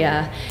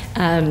Algeria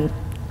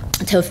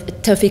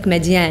Tawfiq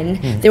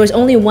Medienne, there was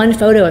only one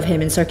photo of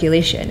him in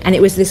circulation, and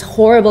it was this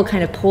horrible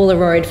kind of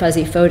Polaroid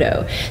fuzzy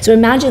photo. So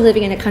imagine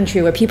living in a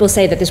country where people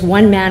say that this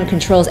one man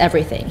controls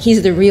everything.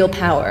 He's the real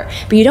power,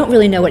 but you don't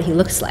really know what he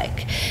looks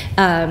like.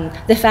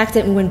 The fact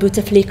that when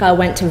Bouteflika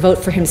went to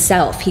vote for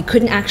himself, he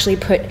couldn't actually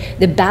put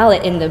the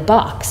ballot in the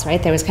box,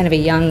 right? There was kind of a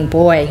young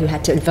boy who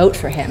had to vote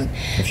for him.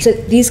 So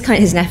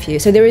his nephew.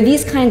 So there were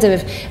these kinds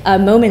of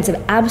moments of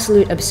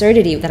absolute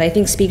absurdity that I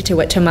think speak to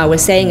what Thomas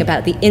was saying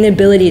about the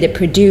inability to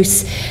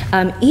produce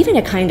even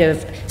a kind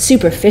of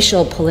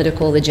superficial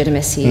political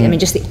legitimacy. I mean,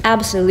 just the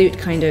absolute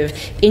kind of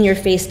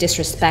in-your-face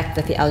disrespect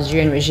that the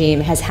Algerian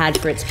regime has had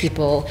for its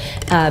people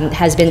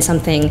has been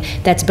something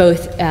that's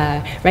both,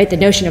 right, the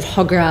notion of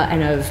hogra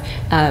and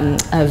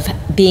of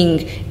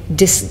being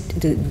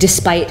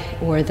despite,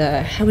 or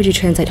the, how would you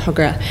translate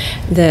hogra?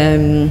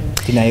 The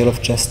denial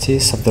of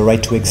justice, of the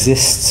right to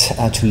exist,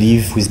 to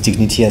live with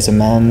dignity as a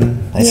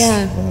man.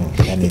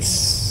 And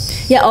it's...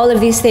 Yeah, all of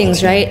these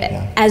things, right?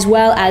 Yeah. As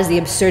well as the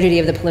absurdity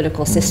of the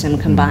political system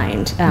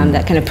combined.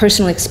 That kind of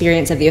personal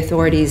experience of the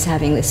authorities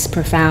having this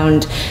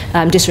profound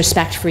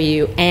disrespect for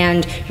you,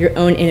 and your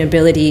own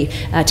inability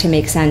to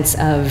make sense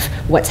of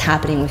what's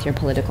happening with your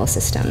political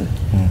system.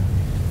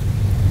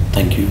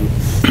 Thank you.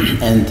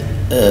 And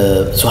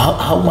so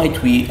how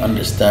might we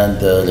understand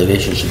the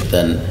relationship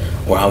then,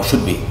 or how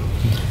should we,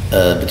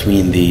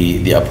 between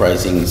the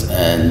uprisings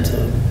and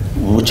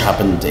which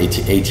happened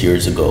 8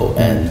 years ago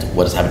and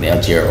what is happening in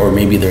Algeria, or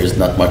maybe there's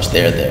not much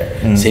there.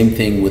 Same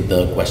thing with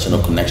the question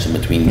of connection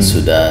between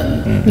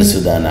Sudan, the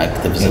Sudan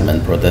activism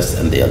and protests,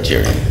 and the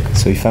Algerian.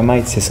 So if I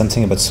might say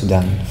something about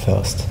Sudan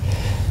first.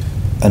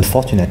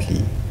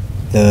 Unfortunately,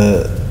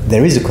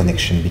 there is a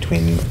connection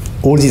between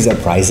all these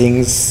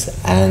uprisings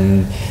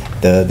and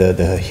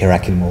the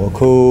Hirak in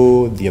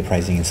Morocco, the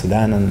uprising in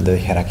Sudan, and the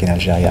Hirak in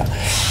Algeria.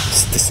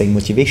 It's the same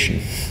motivation.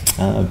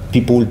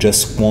 People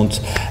just want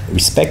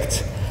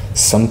respect,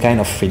 some kind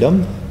of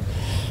freedom,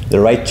 the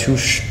right to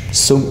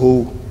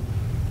somehow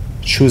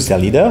choose their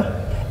leader,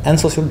 and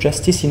social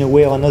justice in a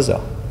way or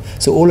another.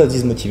 So all of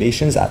these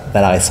motivations that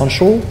are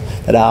essential,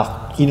 that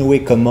are in a way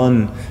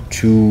common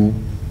to,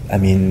 I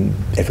mean,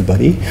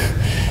 everybody,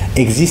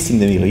 exist in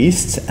the Middle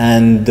East,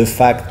 and the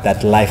fact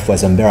that life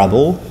was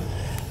unbearable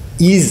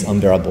is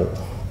unbearable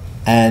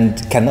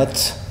and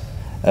cannot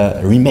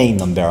remain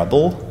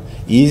unbearable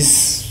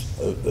is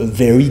a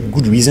very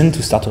good reason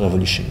to start a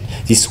revolution.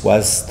 This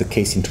was the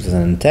case in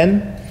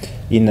 2010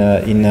 in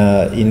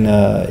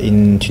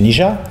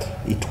Tunisia.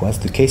 It was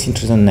the case in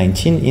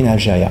 2019 in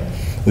Algeria.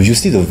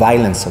 Obviously, the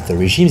violence of the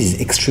regimes is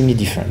extremely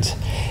different.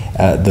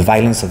 The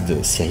violence of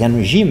the Syrian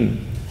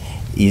regime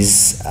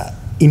is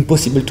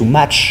impossible to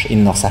match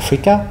in North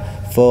Africa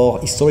for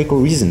historical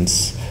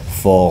reasons,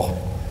 for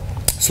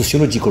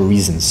sociological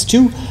reasons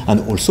too, and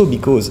also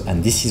because,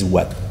 and this is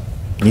what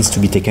needs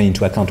to be taken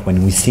into account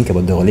when we think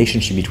about the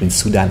relationship between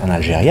Sudan and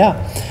Algeria,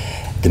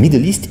 the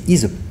Middle East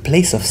is a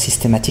place of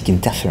systematic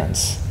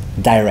interference,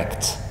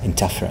 direct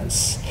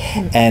interference.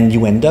 And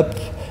you end up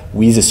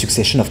with a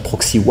succession of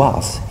proxy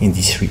wars in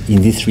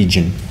this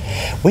region.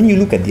 When you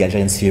look at the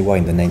Algerian civil war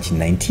in the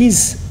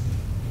 1990s,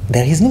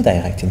 there is no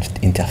direct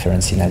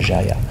interference in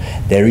Algeria.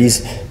 There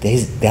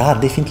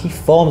are definitely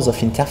forms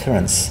of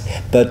interference,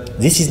 but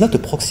this is not a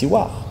proxy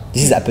war.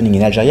 This is happening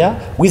in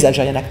Algeria with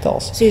Algerian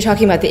actors. So you're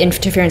talking about the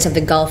interference of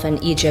the Gulf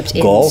and Egypt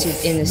in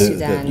the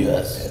Sudan.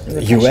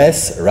 The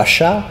US,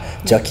 Russia,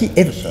 Turkey.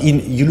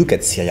 You look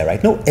at Syria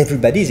right now,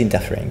 everybody is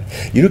interfering.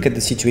 You look at the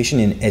situation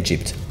in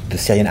Egypt. The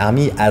Syrian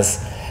army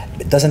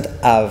doesn't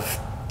have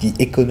the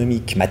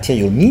economic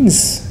material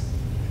means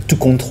to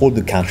control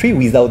the country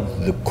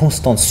without the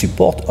constant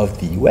support of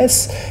the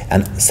US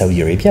and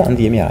Saudi Arabia and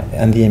the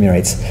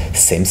Emirates.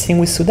 Same thing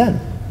with Sudan.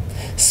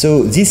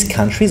 So these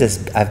countries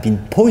have been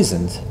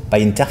poisoned by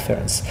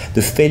interference.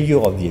 The failure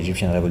of the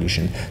Egyptian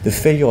revolution, the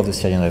failure of the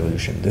Syrian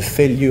revolution, the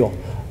failure,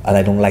 and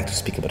I don't like to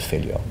speak about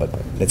failure, but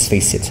let's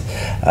face it,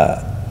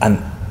 and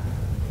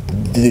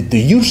the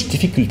huge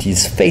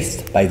difficulties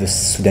faced by the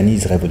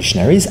Sudanese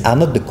revolutionaries are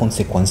not the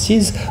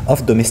consequences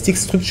of domestic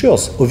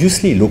structures.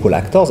 Obviously, local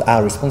actors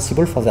are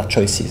responsible for their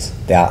choices.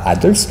 They are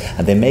adults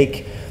and they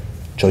make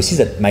choices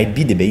that might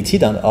be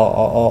debated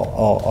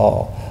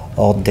or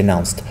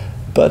denounced.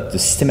 But the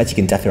systematic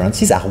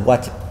interferences are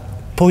what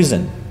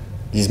poison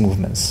these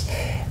movements.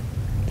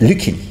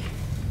 Luckily,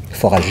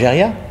 for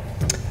Algeria,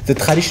 the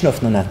tradition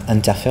of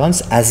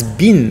non-interference has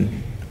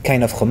been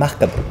kind of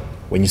remarkable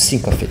when you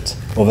think of it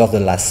over the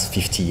last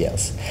 50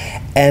 years.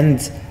 And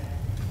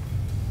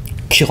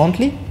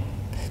currently,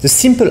 the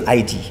simple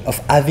idea of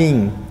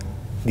having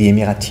the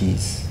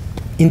Emiratis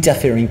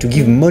interfering to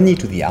give money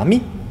to the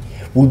army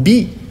would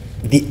be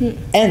the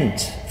end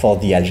for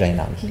the Algerian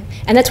army.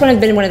 And that's one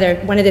of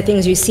the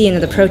things you see in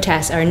the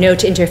protests are no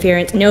to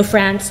interference, no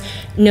France,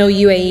 no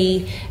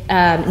UAE,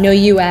 no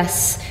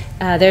US.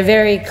 They're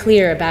very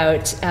clear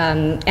about,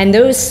 and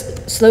those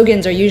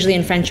slogans are usually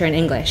in French or in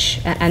English,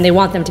 and they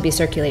want them to be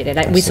circulated.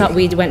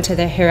 We went to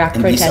the Hirak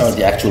and protest. These are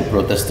the actual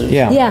protesters?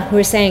 Yeah, who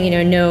were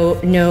saying, no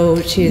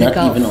to the Gulf.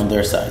 Not even on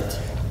their side.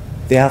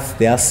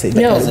 They are saying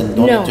No, As in,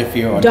 don't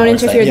interfere on don't our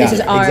interfere. side.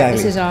 Yeah,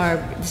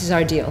 This is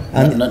our deal.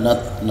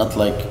 Not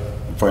like,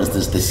 for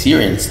instance, the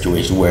Syrian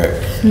situation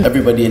where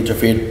everybody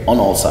interfered on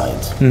all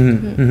sides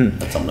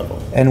at some level.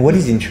 And what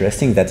is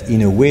interesting that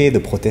in a way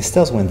the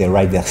protesters, when they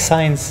write their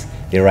signs,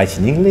 they write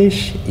in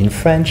English, in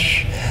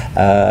French,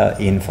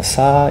 in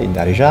Fassa, in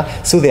Darija.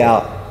 So they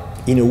are,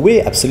 in a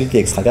way, absolutely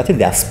extraverted.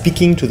 They are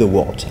speaking to the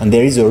world. And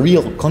there is a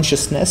real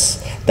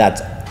consciousness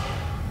that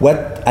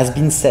what has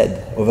been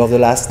said over the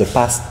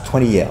past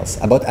 20 years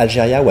about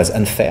Algeria was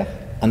unfair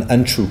and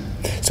untrue.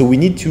 So we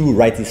need to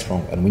right this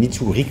wrong, and we need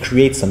to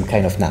recreate some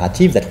kind of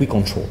narrative that we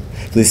control.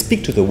 So they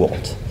speak to the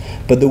world.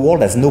 But the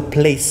world has no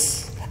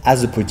place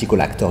as a political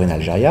actor in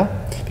Algeria,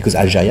 because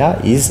Algeria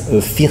is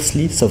a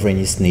fiercely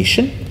sovereignist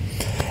nation.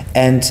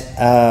 And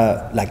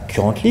like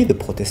currently, the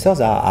protesters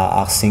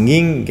are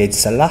singing Gaid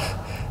Salah,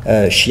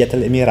 Shiat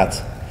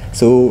al-Emirat.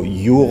 So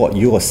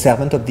you're a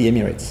servant of the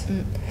Emirates.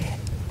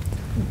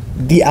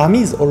 The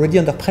army is already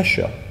under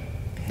pressure.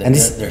 And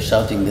they're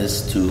shouting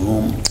this to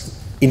whom?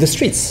 In the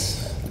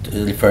streets.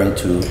 Referring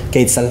to?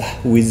 Gaid Salah,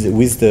 who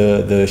is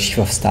the chief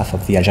of staff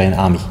of the Algerian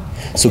army.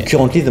 So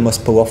currently the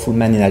most powerful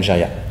man in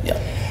Algeria.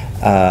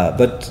 Yeah.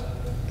 But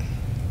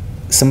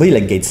somebody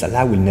like Gaid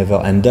Salah will never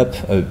end up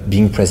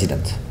being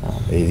president.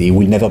 He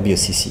will never be a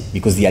Sisi,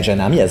 because the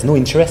Algerian army has no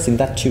interest in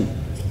that too.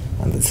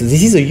 And so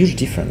this is a huge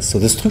difference. So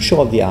the structure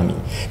of the army,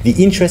 the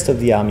interest of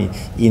the army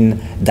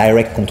in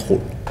direct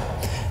control,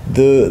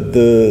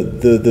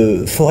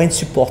 the foreign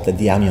support that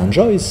the army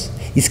enjoys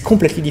is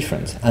completely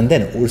different. And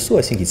then also,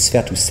 I think it's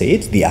fair to say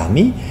it, the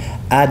army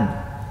had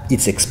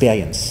its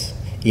experience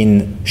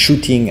in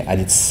shooting at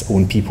its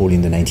own people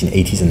in the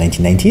 1980s and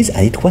 1990s,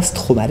 and it was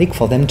traumatic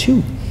for them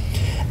too.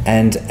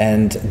 And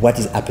what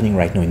is happening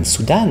right now in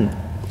Sudan,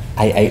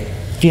 I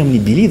firmly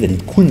believe that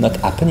it could not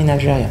happen in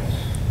Algeria.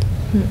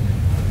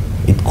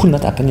 It could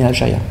not happen in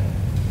Algeria.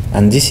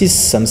 And this is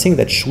something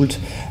that should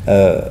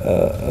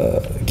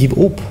give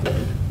hope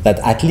that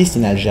at least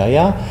in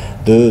Algeria,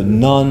 the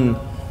non-deadly,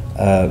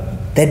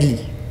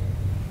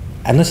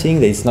 I'm not saying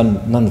that it's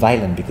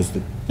non-violent, because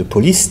the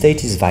police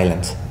state is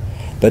violent,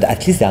 but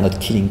at least they are not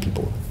killing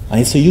people. And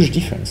it's a huge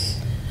difference.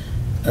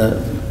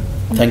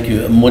 Thank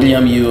you.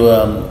 Muriam, you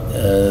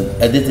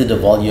edited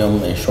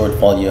a short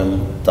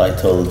volume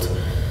titled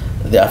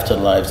The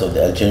Afterlives of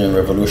the Algerian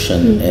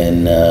Revolution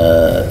in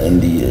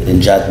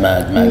Jad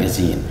Mag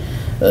magazine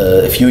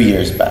a few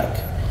years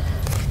back.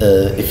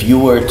 If you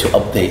were to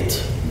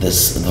update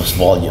this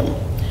volume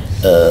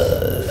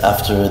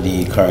after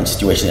the current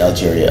situation in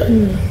Algeria,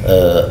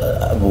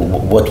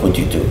 what would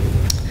you do?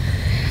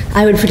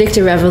 I would predict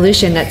a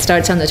revolution that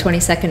starts on the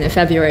 22nd of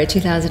February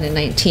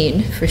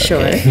 2019, for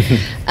sure.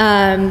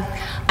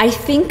 I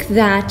think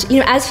that,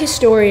 as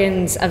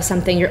historians of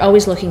something, you're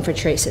always looking for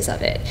traces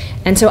of it.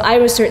 And so I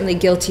was certainly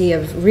guilty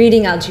of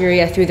reading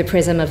Algeria through the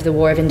prism of the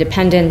War of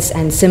Independence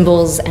and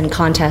symbols and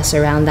contests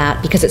around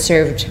that, because it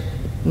served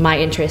my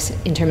interest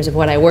in terms of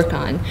what I work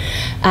on.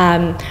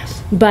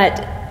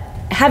 But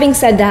having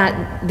said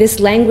that, this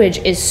language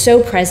is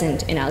so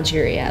present in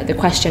Algeria, the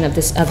question of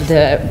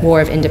the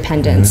War of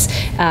Independence.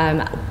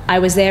 I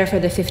was there for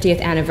the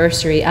 50th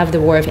anniversary of the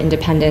War of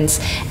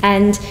Independence,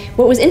 and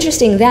what was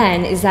interesting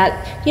then is that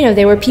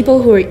there were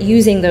people who were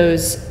using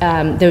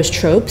those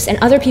tropes, and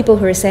other people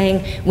who were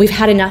saying, we've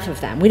had enough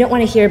of them. We don't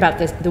want to hear about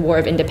the War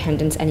of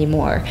Independence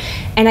anymore.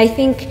 And I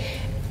think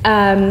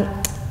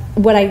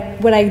what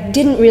I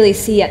didn't really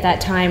see at that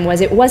time was,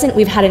 it wasn't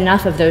we've had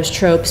enough of those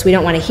tropes, we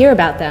don't want to hear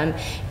about them.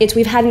 It's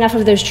we've had enough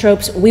of those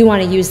tropes, we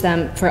want to use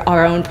them for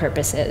our own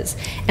purposes.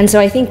 And so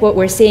I think what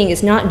we're seeing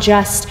is not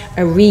just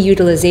a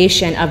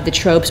reutilization of the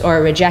tropes or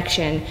a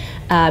rejection,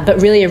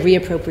 but really a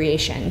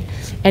reappropriation.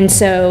 And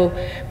so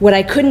what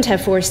I couldn't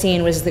have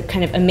foreseen was the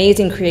kind of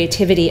amazing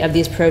creativity of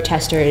these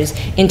protesters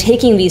in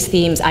taking these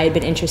themes I had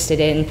been interested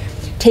in,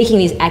 taking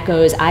these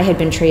echoes I had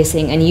been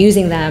tracing, and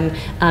using them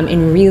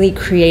in really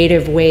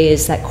creative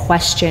ways that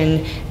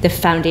question the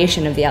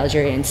foundation of the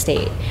Algerian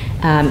state.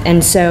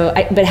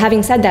 But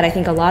having said that, I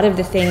think a lot of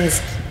the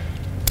things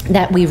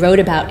that we wrote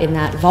about in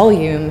that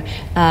volume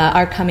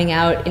are coming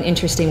out in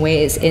interesting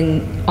ways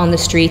on the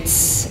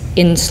streets,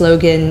 in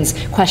slogans,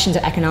 questions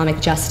of economic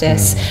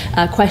justice,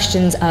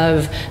 questions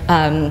of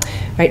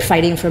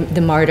fighting for the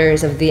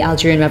martyrs of the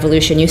Algerian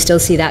Revolution. You still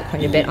see that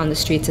quite a bit on the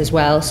streets as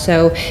well.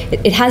 So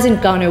it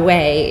hasn't gone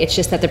away. It's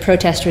just that the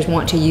protesters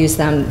want to use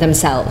them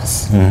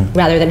themselves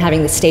rather than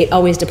having the state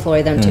always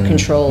deploy them to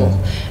control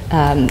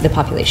the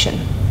population.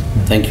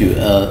 Thank you.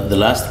 The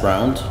last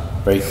round,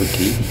 very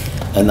quickly,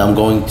 and I'm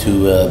going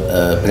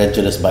to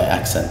prejudice by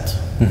accent,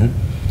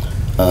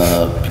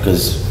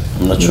 because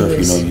I'm not sure if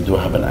you know you do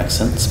have an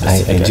accent,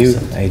 specific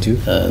accent. I do.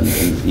 And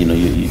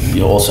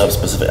you also have a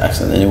specific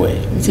accent anyway.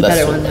 It's a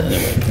better one though.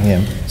 Anyway.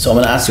 Yeah. So I'm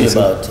going to ask you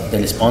about the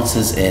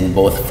responses in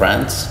both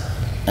France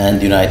and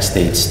the United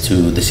States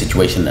to the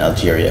situation in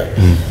Algeria.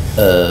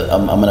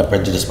 I'm going to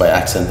prejudice by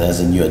accent,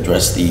 as in you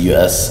address the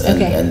U.S. and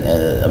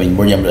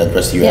Muriam will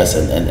address the U.S.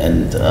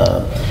 and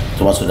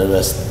Thomas will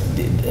address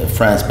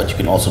France, but you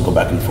can also go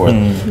back and forth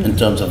in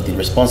terms of the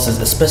responses,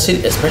 especially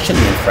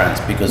in France,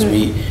 because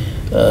we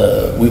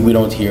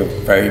don't hear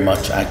very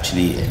much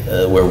actually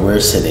where we're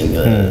sitting.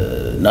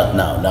 Not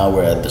now. Now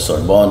we're at the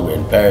Sorbonne, we're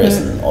in Paris,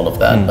 and all of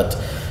that. But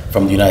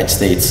from the United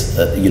States,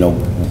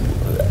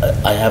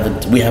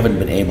 we haven't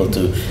been able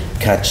to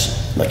catch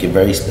like a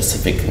very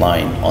specific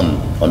line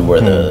on where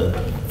the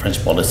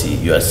French policy,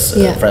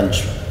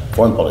 French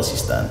foreign policy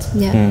stands.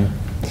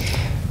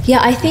 Yeah,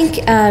 I think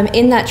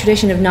in that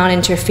tradition of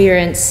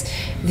non-interference,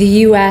 the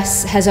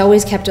U.S. has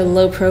always kept a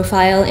low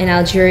profile in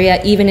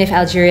Algeria, even if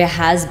Algeria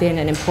has been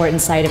an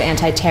important site of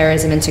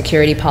anti-terrorism and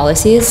security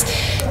policies.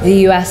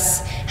 The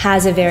U.S.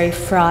 has a very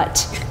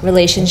fraught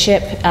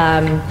relationship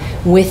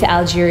with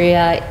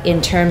Algeria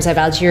in terms of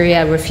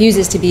Algeria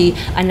refuses to be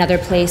another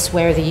place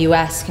where the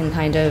U.S. can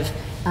kind of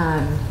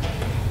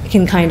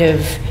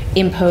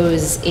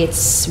impose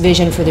its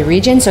vision for the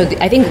region. So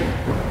I think,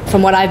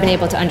 from what I've been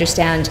able to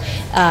understand,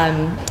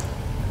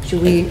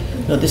 should we?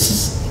 No, this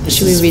is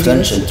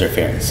French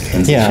interference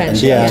in the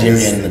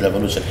Algerian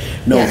revolution.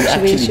 No, we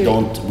actually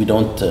don't. We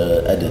don't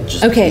edit.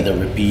 Just either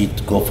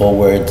repeat, go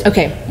forward,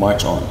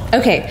 march on.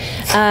 Okay.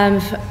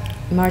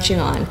 Marching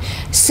on.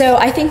 So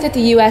I think that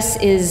the U.S.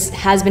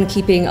 has been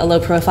keeping a low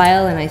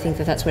profile, and I think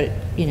that that's what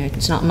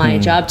it's not my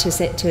job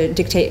to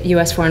dictate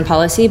U.S. foreign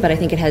policy, but I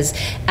think it has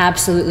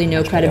absolutely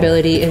no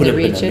credibility in the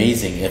region.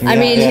 Amazing.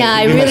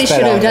 I really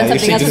should have done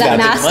something else with that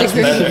master's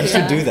degree. You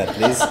should do that,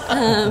 please.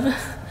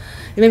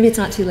 Maybe it's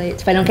not too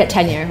late. If I don't get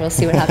tenure, we'll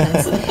see what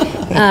happens.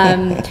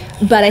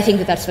 But I think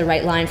that that's the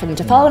right line for them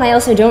to follow. And I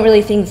also don't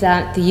really think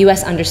that the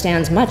U.S.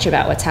 understands much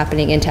about what's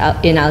happening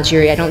in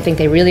Algeria. I don't think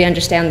they really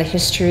understand the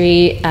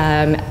history.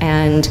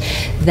 And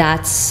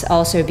that's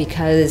also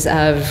because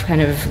of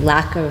kind of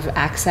lack of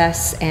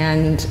access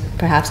and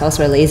perhaps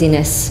also a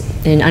laziness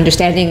in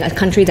understanding a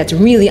country that's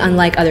really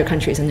unlike other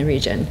countries in the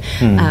region.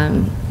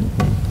 And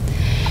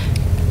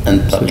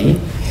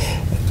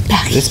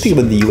Paris? Let's speak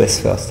about the U.S.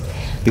 first.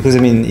 Because,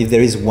 if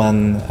there is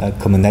one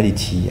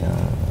commonality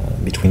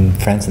between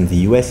France and the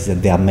US, is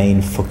that their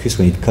main focus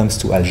when it comes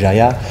to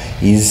Algeria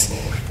is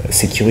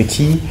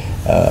security,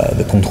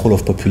 the control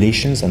of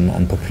populations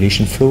and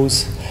population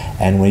flows.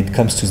 And when it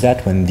comes to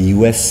that, when the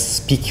US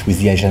speak with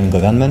the Algerian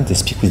government, they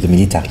speak with the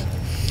military.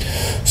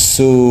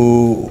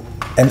 So,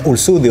 and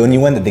also the only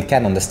one that they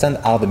can understand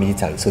are the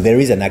military. So there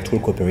is an actual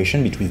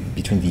cooperation between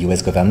the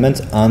US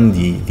government and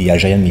the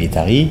Algerian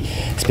military,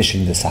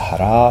 especially in the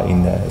Sahara,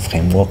 in the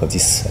framework of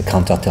this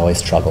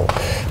counter-terrorist struggle.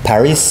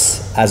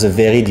 Paris has a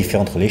very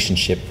different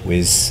relationship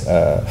with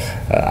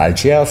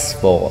Algiers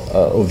for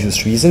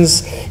obvious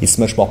reasons. It's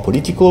much more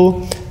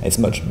political, it's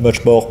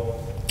much more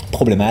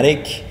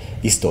problematic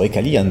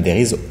historically, and there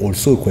is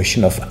also a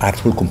question of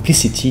actual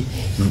complicity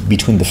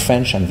between the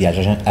French and the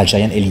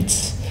Algerian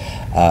elites.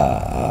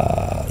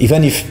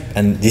 Even if,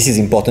 and this is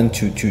important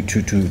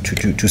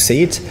to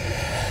say it,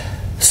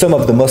 some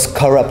of the most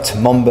corrupt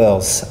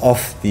members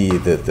of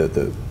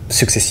the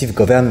successive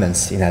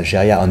governments in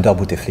Algeria under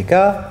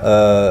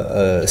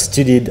Bouteflika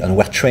studied and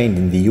were trained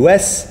in the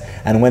US,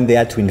 and when they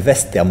had to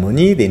invest their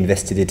money, they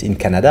invested it in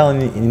Canada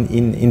and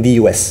in the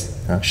US.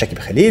 Shakib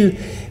Khalil,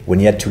 when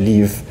he had to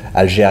leave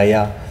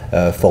Algeria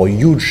for a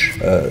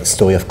huge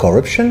story of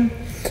corruption,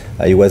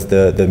 he was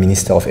the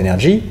Minister of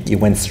Energy, he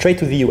went straight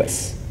to the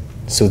US.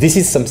 So this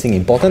is something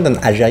important, and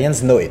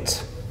Algerians know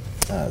it.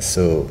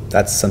 So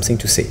that's something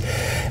to say.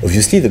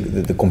 Obviously,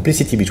 the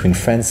complicity between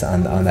France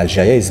and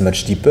Algeria is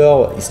much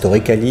deeper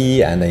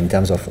historically and in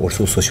terms of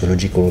also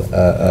sociological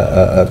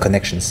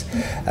connections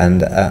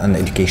and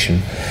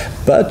education.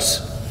 But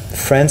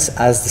France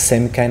has the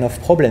same kind of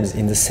problems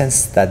in the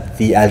sense that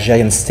the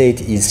Algerian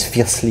state is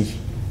fiercely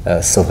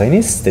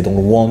sovereignist. They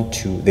don't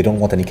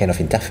want any kind of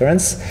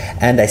interference,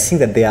 and I think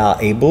that they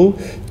are able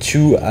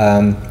to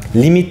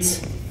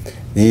limit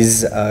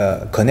these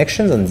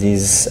connections and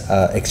these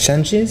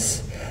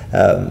exchanges,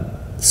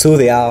 so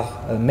they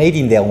are made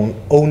in their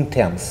own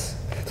terms.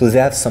 So they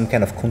have some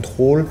kind of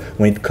control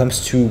when it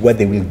comes to what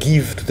they will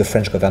give to the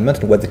French government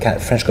and what the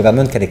French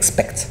government can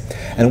expect.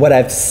 And what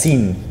I've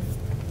seen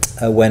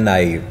when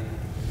I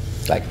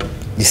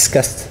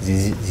discussed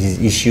these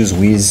issues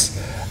with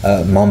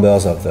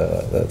members of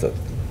the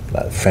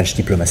French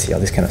diplomacy or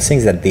this kind of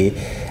things, that they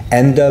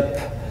end up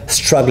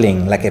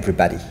struggling like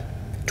everybody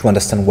to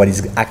understand what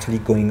is actually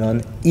going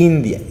on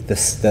in the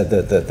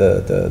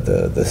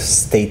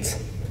state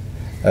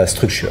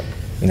structure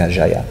in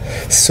Algeria.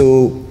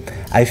 So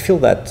I feel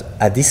that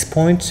at this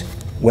point,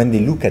 when they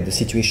look at the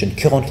situation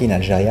currently in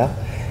Algeria,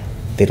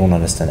 they don't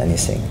understand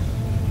anything,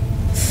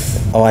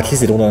 or at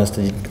least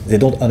they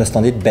don't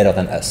understand it better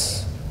than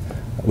us,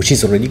 which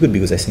is already good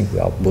because I think we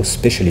are both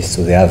specialists,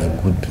 so they have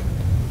a good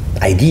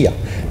idea.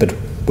 But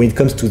when it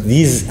comes to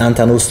these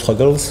internal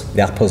struggles,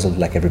 they are puzzled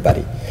like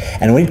everybody.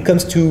 And when it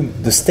comes to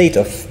the state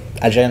of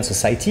Algerian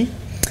society,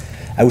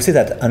 I would say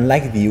that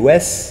unlike the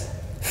US,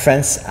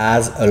 France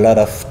has a lot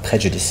of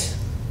prejudice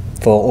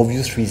for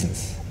obvious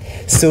reasons.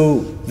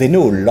 So they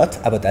know a lot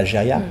about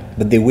Algeria,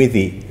 but the way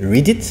they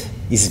read it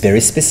is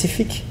very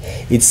specific.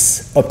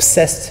 It's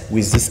obsessed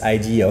with this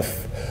idea of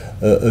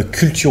a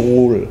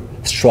cultural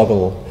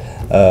struggle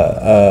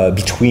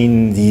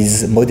between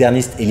these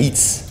modernist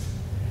elites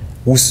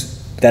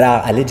that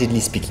are allegedly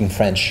speaking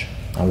French,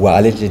 who are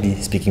allegedly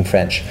speaking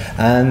French,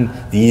 and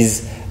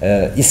these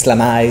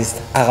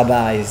Islamized,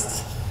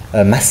 Arabized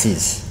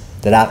masses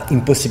that are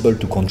impossible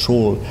to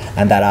control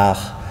and that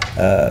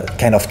are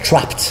kind of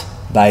trapped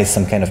by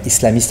some kind of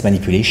Islamist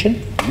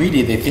manipulation.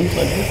 Really, they think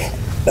like this?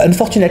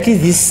 Unfortunately,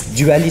 this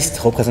dualist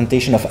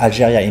representation of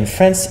Algeria in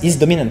France is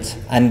dominant,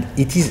 and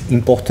it is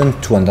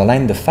important to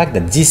underline the fact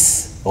that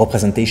this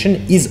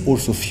representation is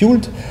also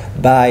fueled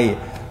by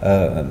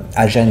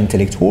Algerian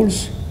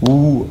intellectuals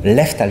who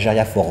left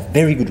Algeria for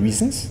very good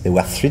reasons. They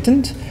were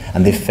threatened,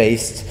 and they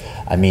faced,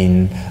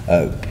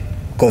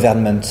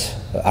 government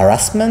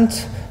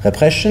harassment,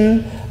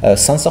 repression,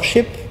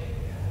 censorship,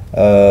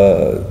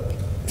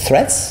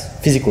 threats,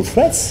 physical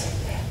threats.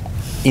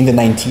 In the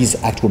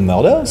 90s, actual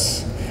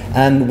murders.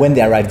 And when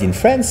they arrived in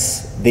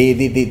France, they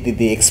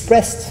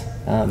expressed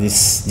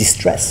this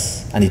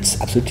distress, and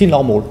it's absolutely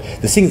normal.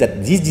 The thing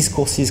that these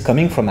discourses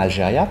coming from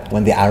Algeria,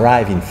 when they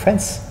arrive in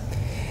France,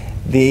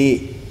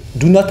 they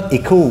do not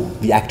echo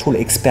the actual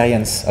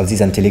experience of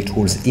these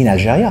intellectuals in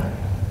Algeria.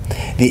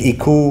 They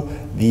echo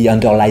the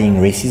underlying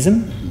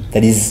racism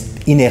that is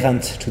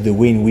inherent to the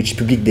way in which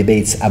public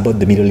debates about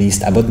the Middle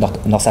East,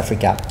 about North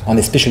Africa, and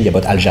especially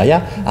about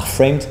Algeria, are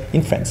framed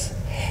in France.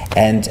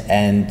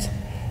 And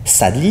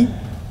sadly,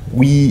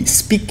 we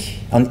speak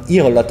and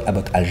hear a lot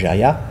about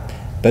Algeria,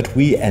 but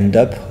we end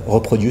up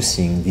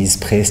reproducing these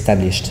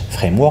pre-established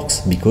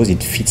frameworks because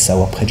it fits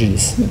our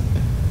prejudice.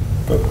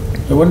 But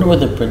I wonder where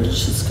the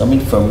prejudice is coming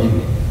from.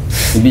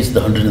 Maybe it's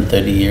the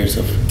 130 years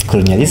of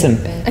colonialism.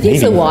 I think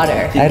it's the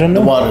water. I don't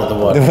know. The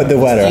water. The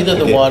water. It's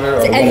either the water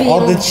or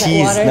the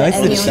cheese. Water, no, it's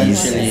the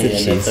cheese. essentially, It's the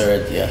and cheese. the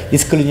third, yeah.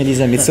 It's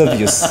colonialism. It's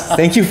obvious.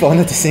 Thank you for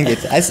noticing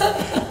it.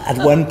 At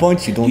one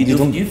point, you don't.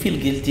 Do you feel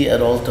guilty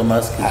at all,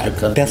 Thomas? Because your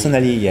country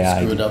personally,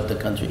 yeah, screwed up the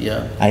country.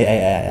 Yeah.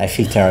 I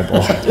feel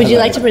terrible. Would you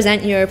like to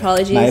present your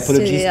apologies, My to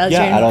apologies. the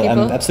Algerian Yeah,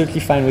 people? I'm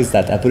absolutely fine with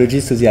that.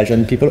 Apologies to the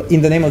Algerian people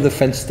in the name of the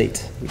French state,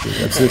 which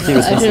is absolutely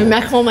responsible.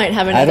 Macron might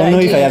have another I don't know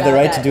if idea I have the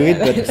about right to that. do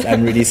it, but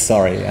I'm really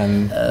sorry.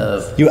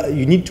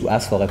 You need to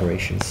ask for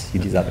reparations. You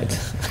deserve it.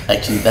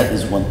 Actually, that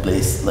is one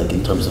place, like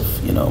in terms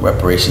of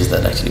reparations,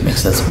 that actually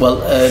makes sense. Well,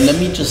 let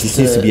me just. This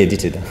needs to be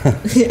edited.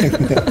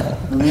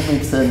 Let me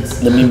make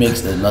sense. Let me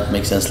not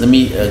make sense. Let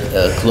me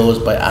close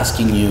by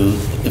asking you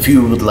if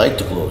you would like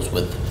to close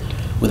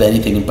with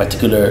anything in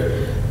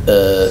particular,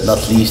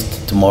 not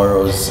least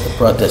tomorrow's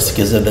protest,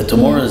 because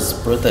tomorrow's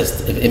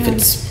protest, if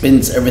it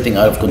spins everything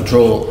out of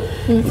control,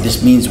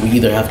 this means we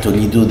either have to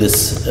redo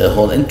this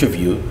whole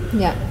interview.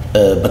 Yeah.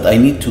 But I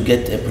need to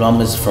get a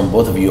promise from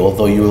both of you.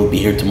 Although you will be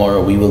here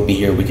tomorrow, we will be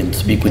here. We can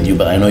speak with you,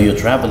 but I know you're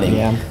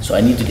traveling, so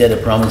I need to get a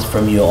promise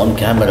from you on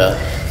camera.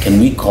 Can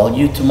we call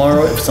you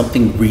tomorrow if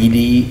something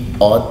really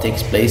odd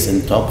takes place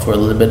and talk for a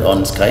little bit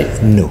on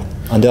Skype? No.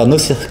 Under no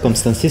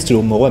circumstances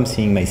tomorrow I'm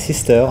seeing my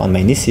sister and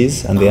my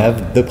nieces, and they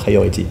have the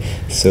priority.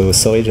 So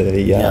sorry,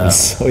 Jadalia, I'm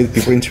sorry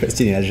people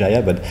interested in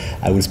Algeria, but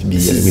I will be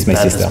with my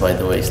sister. By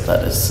the way,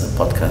 status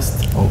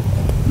podcast. Oh,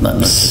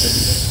 not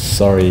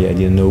sorry, I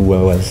didn't know who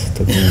I was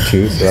talking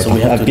to. So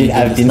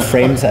I've been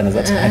framed, and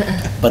that's fine.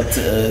 But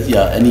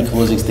any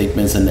closing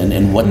statements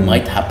and what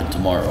might happen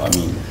tomorrow? I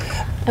mean,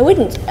 I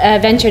wouldn't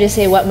venture to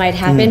say what might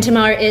happen.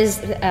 Tomorrow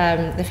is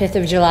the 5th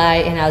of July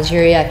in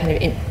Algeria. Kind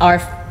of in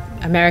our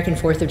American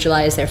 4th of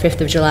July is their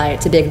 5th of July.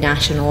 It's a big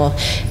national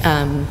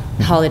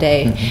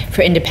holiday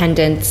for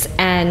independence.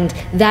 And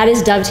that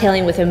is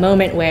dovetailing with a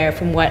moment where,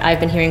 from what I've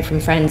been hearing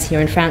from friends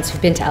here in France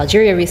who've been to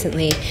Algeria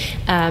recently,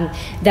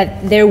 that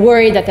they're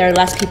worried that there are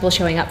less people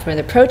showing up for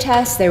the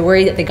protests. They're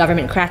worried that the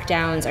government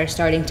crackdowns are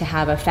starting to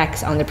have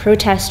effects on the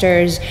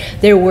protesters.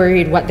 They're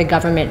worried what the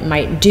government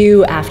might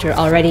do after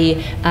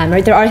already,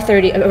 there are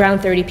around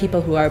 30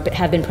 people who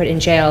have been put in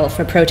jail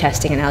for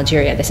protesting in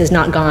Algeria. This has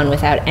not gone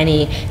without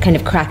any kind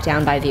of crackdown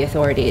by the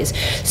authorities.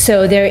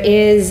 So there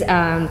is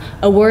a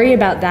worry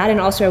about that, and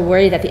also a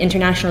worry that the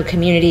international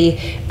community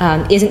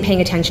isn't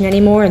paying attention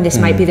anymore, and this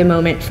might be the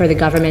moment for the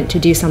government to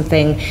do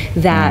something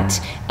that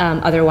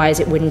otherwise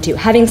it wouldn't do.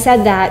 Having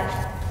said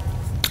that,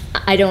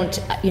 I don't,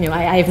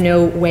 I have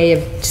no way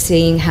of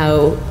seeing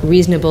how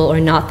reasonable or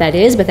not that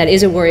is, but that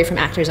is a worry from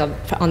actors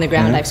on the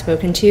ground I've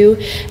spoken to.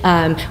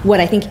 What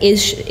I think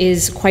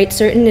is quite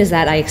certain is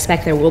that I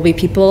expect there will be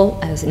people,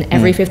 as in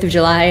every 5th of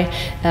July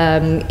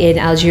in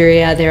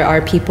Algeria, there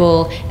are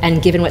people,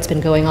 and given what's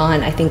been going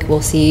on, I think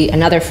we'll see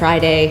another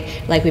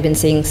Friday like we've been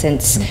seeing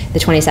since the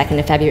 22nd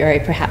of February,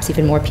 perhaps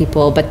even more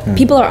people, but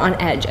people are on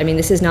edge. I mean,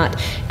 this is not,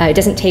 it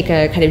doesn't take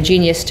a kind of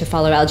genius to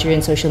follow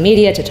Algerian social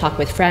media, to talk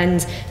with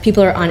friends.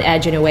 People are on on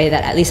edge in a way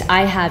that at least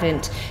I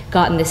haven't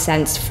gotten the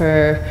sense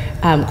for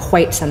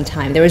quite some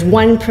time. There was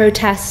one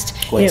protest.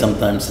 Quite some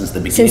time since the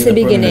beginning. Since the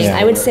beginning.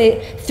 I would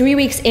say 3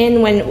 weeks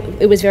in, when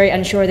it was very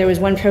unsure, there was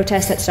one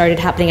protest that started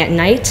happening at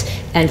night,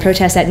 and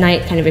protests at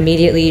night kind of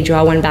immediately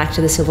draw one back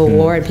to the Civil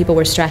War, and people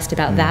were stressed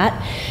about that.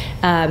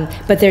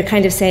 But they're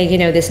kind of saying,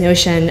 this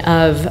notion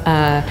of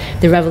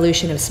the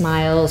revolution of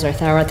smiles or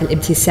Thawrat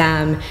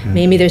al-Ibtisam,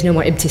 maybe there's no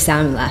more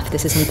Ibtisam left.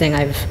 This is something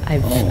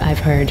I've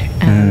heard.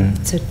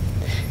 So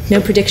no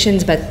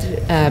predictions, but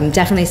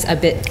definitely a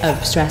bit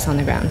of stress on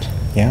the ground.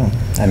 Yeah,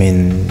 I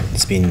mean,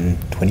 it's been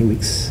 20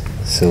 weeks,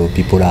 so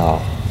people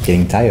are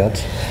getting tired,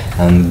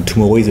 and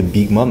tomorrow is a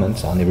big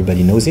moment, and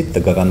everybody knows it, the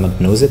government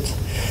knows it.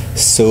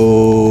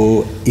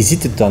 So is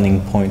it a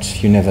turning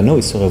point? You never know,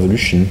 it's a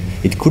revolution.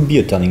 It could be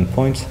a turning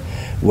point.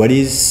 What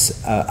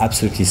is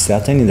absolutely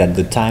certain is that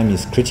the time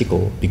is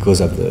critical because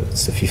of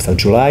it's the 5th of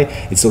July.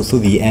 It's also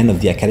the end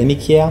of the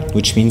academic year,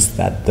 which means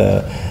that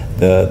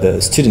the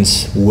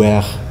students who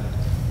were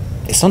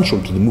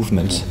essential to the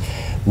movement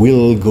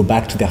will go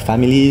back to their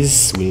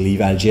families, will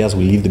leave Algiers,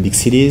 will leave the big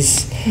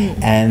cities.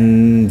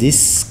 And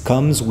this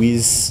comes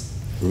with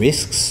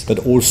risks, but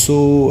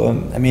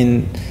also,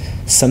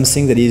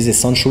 something that is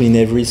essential in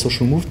every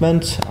social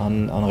movement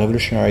on a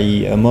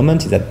revolutionary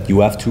moment is that you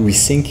have to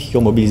rethink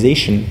your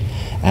mobilization.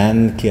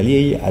 And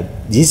clearly,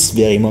 at this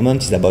very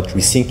moment, it's about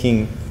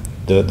rethinking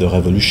the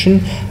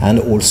revolution and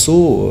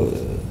also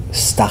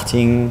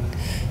starting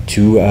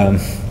to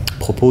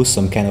propose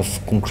some kind of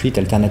concrete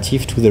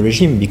alternative to the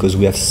regime, because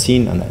we have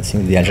seen, and I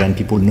think the Algerian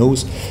people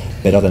knows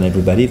better than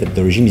everybody, that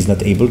the regime is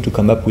not able to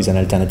come up with an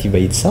alternative by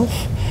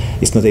itself.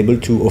 It's not able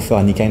to offer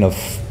any kind of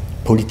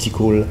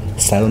political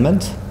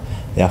settlement.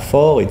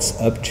 Therefore, it's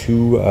up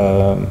to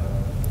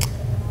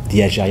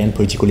the Algerian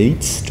political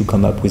elites to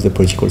come up with a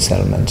political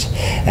settlement.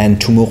 And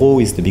tomorrow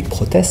is the big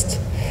protest,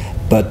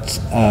 but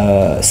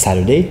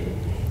Saturday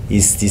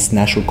is this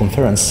national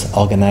conference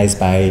organized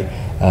by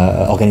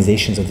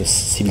organizations of the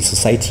civil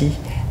society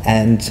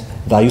and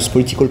various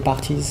political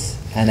parties.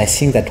 And I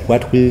think that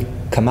what will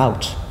come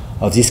out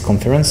of this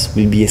conference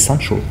will be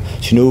essential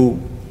to know,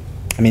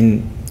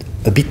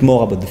 a bit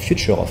more about the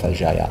future of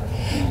Algeria.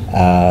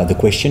 The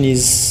question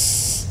is,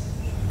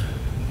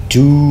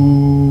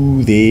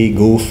 do they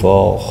go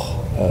for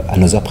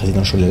another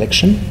presidential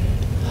election,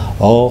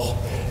 or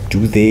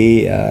do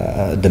they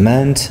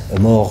demand a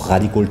more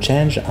radical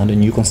change and a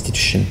new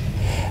constitution?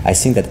 I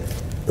think that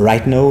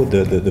right now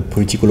the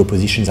political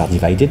oppositions are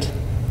divided,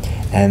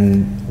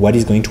 and what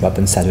is going to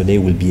happen Saturday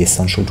will be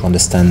essential to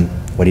understand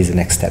what is the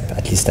next step,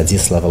 at least at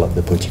this level of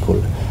the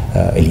political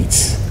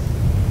elites.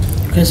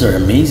 You guys are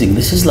amazing.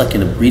 This is like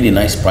a really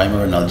nice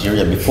primer in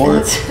Algeria.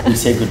 Before we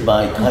say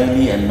goodbye,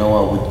 Kylie and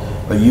Noah,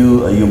 are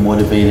you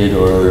motivated,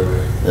 or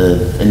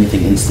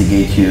anything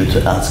instigate you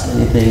to ask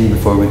anything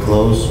before we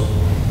close?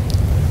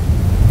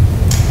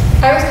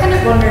 I was kind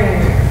of wondering,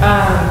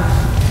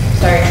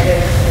 sorry to...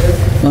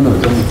 No,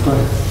 don't go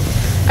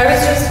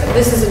ahead.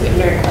 This is an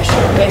ignorant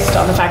question based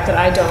on the fact that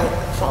I don't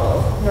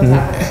follow North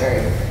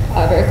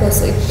Africa very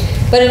closely.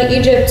 But in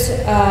Egypt,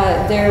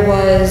 there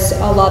was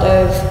a lot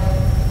of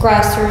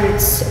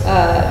grassroots,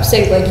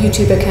 say like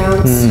YouTube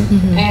accounts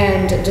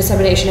and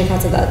dissemination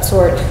accounts of that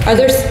sort. Are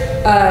there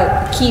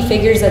key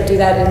figures that do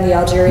that in the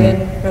Algerian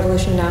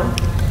revolution now?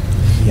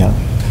 Yeah,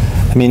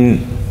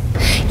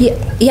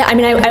 I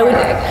would.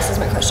 I guess is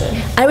my question.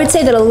 I would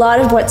say that a lot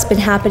of what's been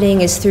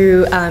happening is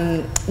through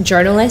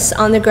journalists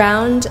on the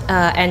ground.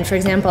 And for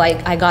example,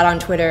 I got on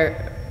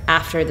Twitter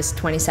after this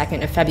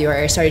 22nd of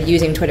February. I started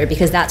using Twitter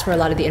because that's where a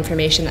lot of the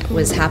information that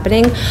was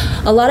happening.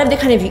 A lot of the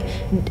kind of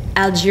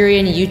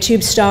Algerian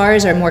YouTube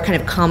stars are more kind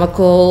of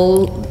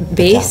comical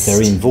based.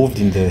 They're involved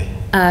in the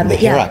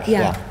hierarchy.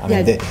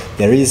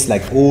 There is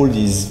like all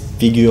these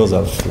figures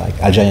of like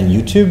Algerian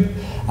YouTube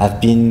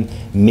have been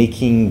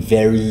making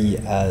very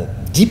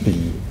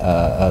deeply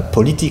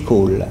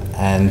political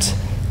and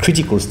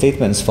critical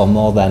statements for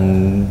more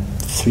than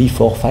 3,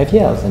 4, 5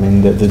 years.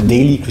 The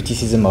daily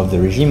criticism of the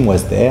regime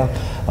was there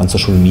on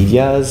social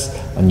medias,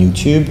 on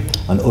YouTube,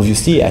 and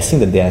obviously I think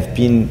that they have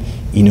been,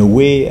 in a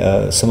way,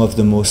 some of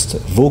the most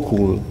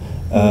vocal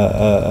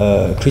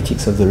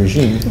critics of the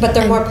regime. But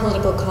they're more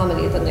political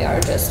comedy than they are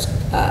just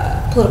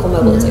political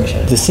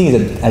mobilization. The thing is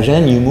that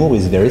Algerian humor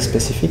is very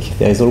specific.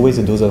 There is always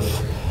a dose of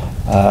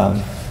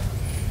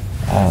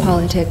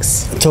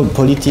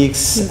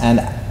politics and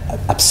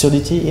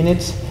absurdity in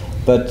it.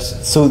 But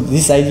so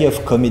this idea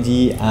of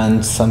comedy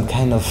and some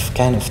kind of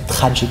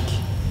tragic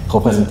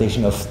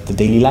representation of the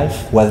daily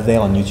life was there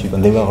on YouTube,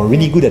 and they were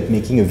really good at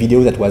making a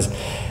video that was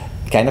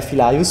kind of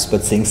hilarious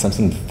but saying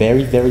something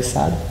very, very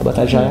sad about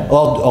Algeria,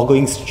 or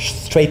going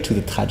straight to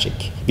the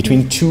tragic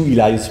between two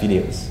hilarious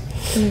videos.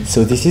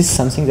 So this is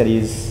something that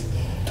is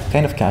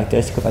kind of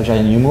characteristic of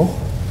Algerian humor,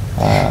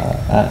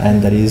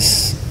 and that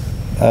is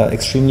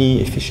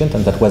extremely efficient,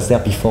 and that was there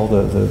before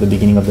the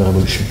beginning of the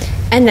revolution.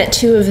 And that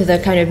two of the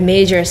kind of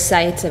major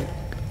sites of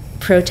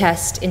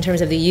protest in terms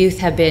of the youth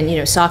have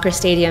been, soccer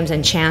stadiums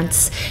and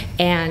chants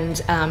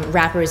and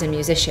rappers and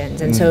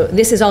musicians. And so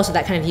this is also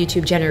that kind of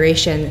YouTube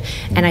generation.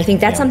 And I think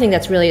that's something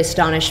that's really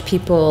astonished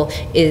people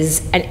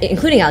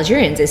including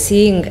Algerians, is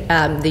seeing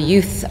the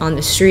youth on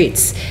the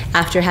streets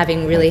after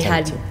having really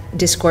had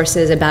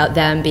discourses about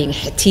them being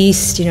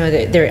hetiste,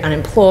 they're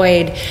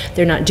unemployed,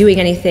 they're not doing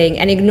anything,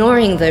 and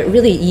ignoring the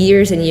really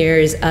years and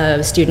years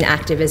of student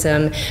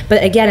activism.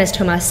 But again, as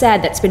Thomas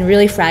said, that's been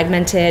really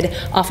fragmented,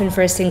 often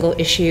for a single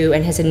issue,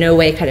 and has in no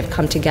way kind of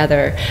come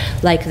together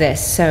like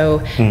this. So,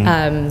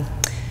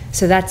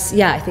 so that's,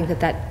 I think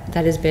that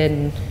has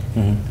been.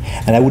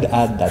 And I would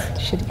add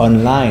that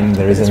online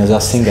there is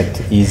another thing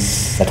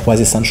that was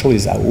essential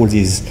is all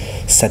these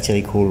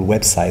satirical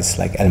websites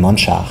like El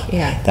Manchar,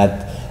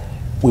 that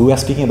we were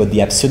speaking about the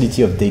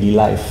absurdity of daily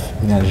life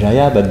in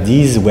Algeria, but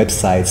these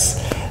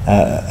websites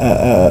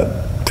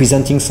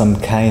presenting some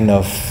kind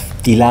of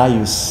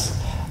hilarious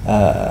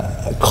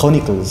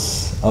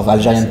chronicles of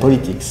Algerian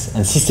politics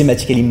and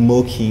systematically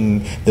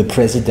mocking the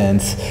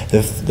president,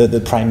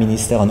 the prime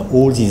minister, and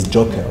all these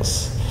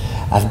jokers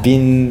have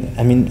been,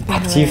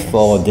 active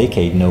for a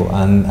decade now,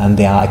 and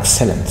they are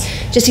excellent.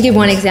 Just to give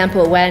one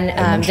example, when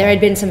there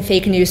had been some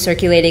fake news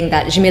circulating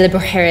that Jamila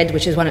Bouhared,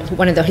 which is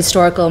one of the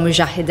historical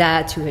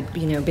mujahidat who had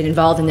been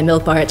involved in the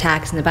milk bar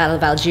attacks and the Battle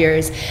of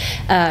Algiers,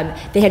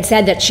 they had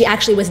said that she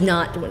actually was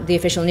not, the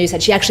official news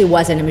said she actually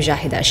wasn't a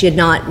mujahida. She had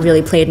not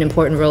really played an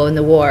important role in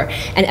the war.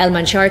 And El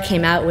Manchar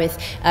came out with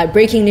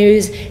breaking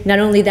news, not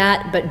only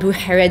that, but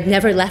Bouhared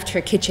never left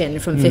her kitchen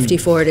from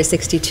 54 to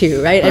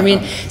 62, right? I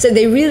mean, so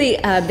they really,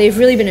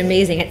 they've really been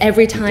amazing, and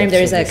every time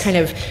there's a kind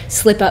of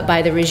slip up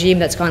by the regime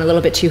that's gone a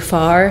little bit too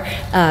far,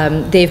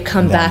 they've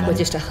come back with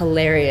just a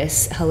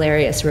hilarious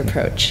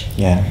reproach.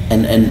 Yeah.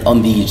 And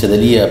on the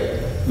Jadaliya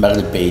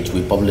Maghreb page,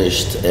 we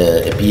published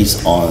a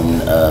piece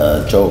on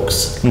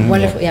jokes.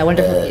 Wonderful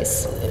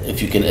piece.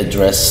 If you can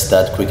address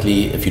that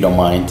quickly, if you don't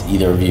mind,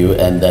 either of you,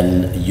 and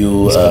then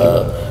you're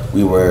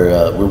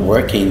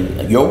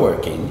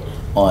working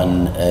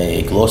on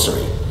a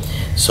glossary.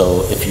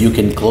 So if you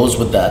can close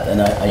with that,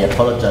 and I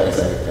apologize,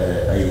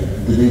 I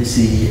didn't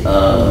see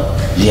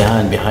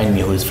Lihan behind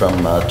me, who is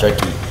from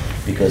Turkey,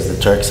 because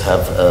the Turks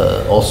have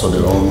also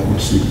their own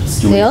students.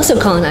 They also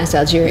colonized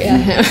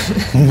Algeria.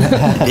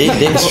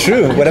 It's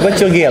true. What about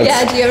your girls?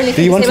 Yeah, do you have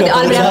anything to say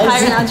about the Ottoman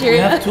Empire in Algeria?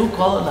 We have two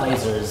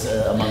colonizers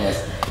among us,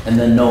 and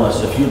then Noah.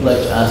 So if you'd like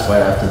to ask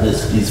right after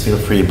this, please feel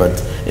free, but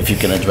if you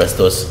can address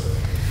those.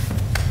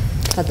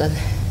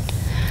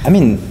 I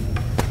mean,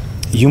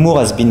 humor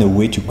has been a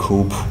way to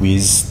cope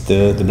with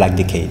the Black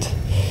Decade.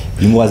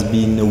 Humor has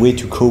been a way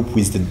to cope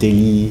with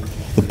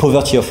the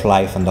poverty of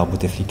life under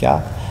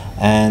Bouteflika.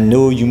 And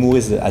now humor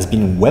has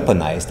been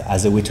weaponized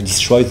as a way to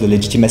destroy the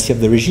legitimacy of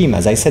the regime.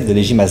 As I said, the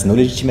regime has no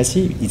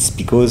legitimacy. It's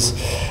because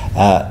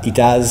it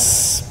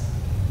has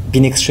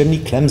been extremely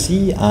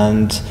clumsy,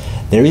 and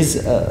there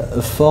is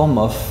a form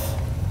of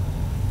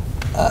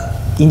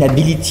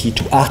inability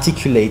to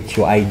articulate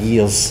your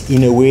ideas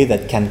in a way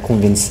that can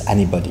convince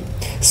anybody.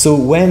 So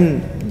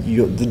when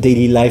the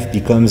daily life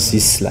becomes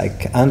this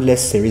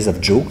endless series of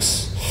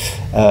jokes,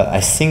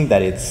 I think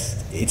that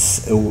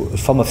it's a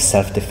form of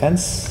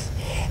self-defense,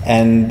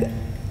 and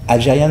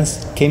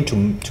Algerians came to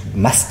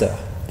master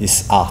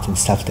this art in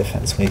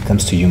self-defense when it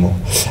comes to humor.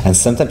 And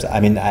sometimes,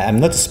 I'm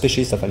not a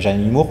specialist of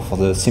Algerian humor for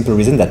the simple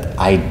reason that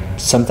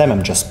sometimes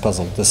I'm just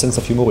puzzled. The sense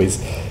of humor is,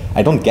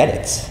 I don't get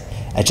it.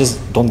 I just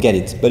don't get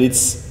it. But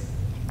it's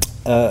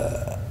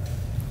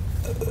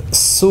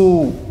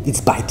so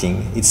it's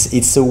biting.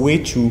 It's a way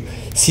to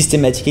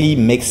systematically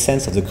make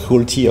sense of the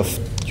cruelty of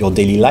your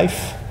daily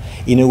life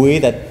in a way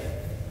that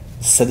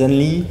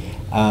suddenly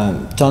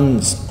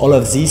turns all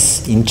of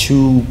this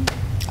into,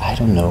 I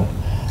don't know,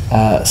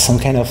 some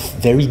kind of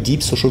very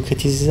deep social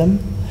criticism.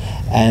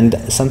 And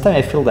sometimes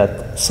I feel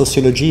that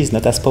sociology is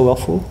not as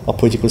powerful, or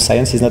political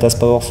science is not as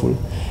powerful.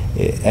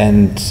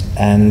 And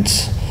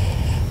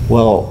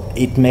well,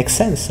 it makes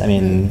sense. I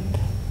mean,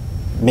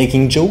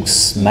 making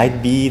jokes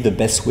might be the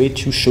best way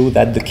to show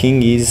that the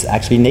king is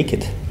actually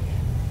naked.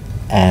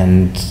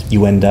 And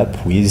you end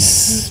up with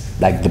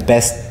the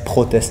best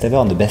protest ever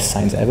and the best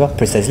signs ever,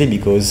 precisely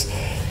because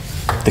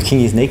the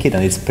king is naked,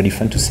 and it's pretty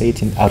fun to say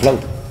it out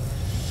loud.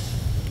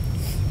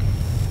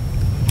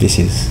 This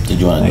is. Did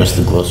you want to address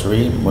the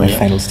glossary, Muriam? My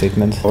final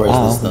statement. Or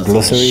is this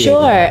glossary?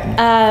 Sure.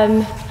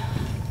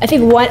 I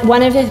think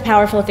one of the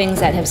powerful things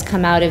that has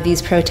come out of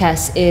these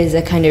protests is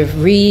a kind of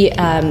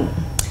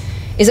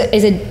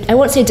I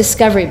won't say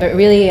discovery, but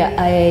really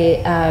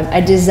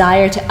a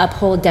desire to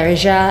uphold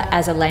Darija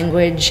as a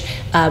language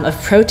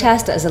of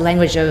protest, as a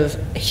language of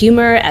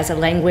humor, as a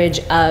language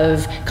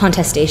of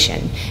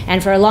contestation.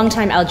 And for a long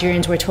time,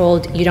 Algerians were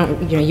told,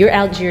 you're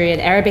Algerian,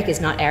 Arabic is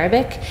not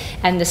Arabic.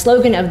 And the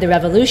slogan of the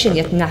revolution,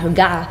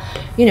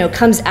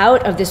 comes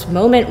out of this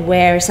moment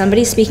where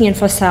somebody speaking in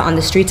Fusha on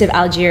the streets of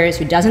Algiers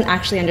who doesn't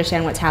actually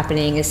understand what's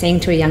happening is saying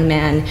to a young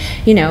man,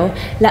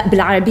 لا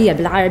بالعربية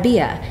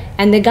بالعربية.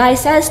 And the guy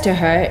says to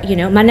her, you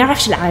know, ما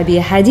نعرفش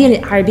العربية هذه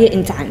العربية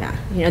انتعنا.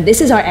 You know, this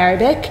is our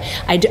Arabic.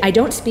 I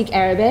don't speak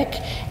Arabic.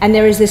 And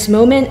there was this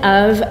moment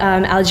of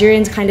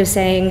Algerians kind of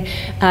saying,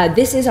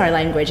 this is our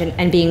language,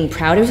 and being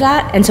proud of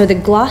that. And so the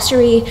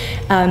glossary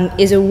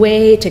is a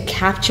way to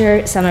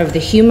capture some of the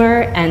humor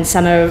and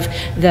some of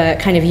the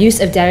kind of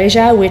use of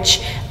Darija, which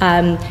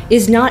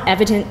is not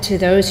evident to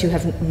those who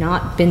have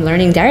not been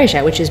learning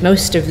Darija, which is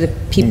most of the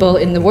people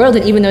in the world,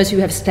 and even those who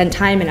have spent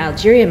time in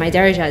Algeria. My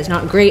Darija is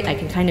not great. I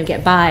can kind of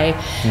get by.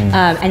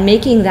 And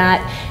making that,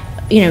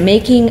 you know,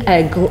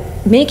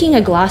 making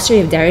a glossary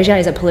of Darija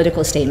is a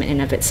political statement in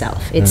of itself.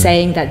 It's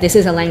saying that this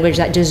is a language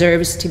that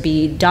deserves to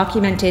be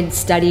documented,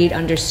 studied,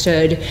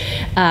 understood,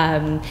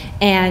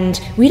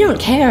 and we don't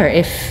care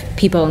if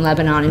people in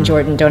Lebanon and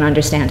Jordan don't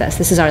understand us.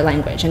 This is our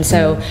language. And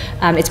so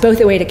it's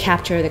both a way to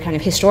capture the kind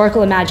of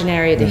historical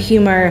imaginary, the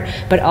humor,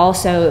 but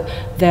also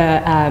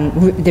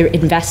the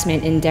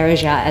investment in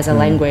Darija as a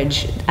language,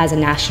 as a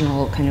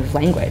national kind of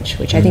language,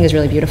 which I think is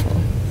really beautiful.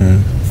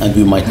 And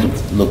we might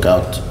look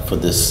out for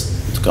this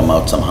to come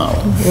out somehow.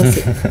 We'll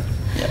see.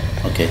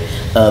 Yeah. Okay.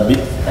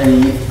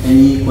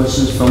 Any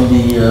questions from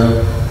the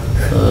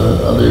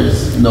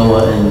others,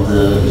 Noah and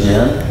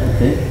Jehan?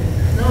 Okay.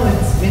 No,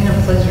 it's been a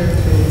pleasure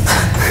to.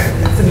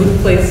 It's a good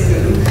place to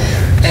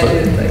end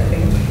it, I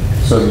think.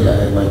 Sorry, I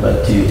had my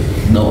back to you,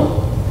 Noah.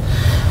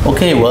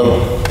 Okay. Well,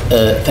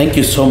 thank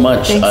you so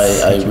much.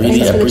 Thanks. I really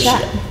Thanks for the appreciate.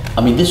 chat.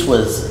 I mean, this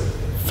was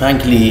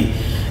frankly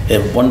a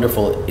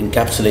wonderful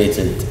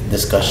encapsulated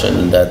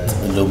discussion that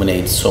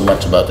illuminates so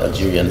much about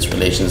Algeria's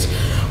relations.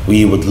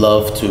 We would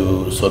love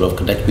to sort of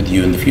connect with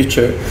you in the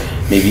future,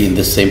 maybe in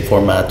the same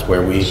format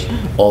where we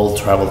all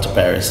travel to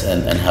Paris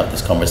and have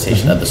this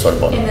conversation at the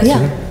Sorbonne.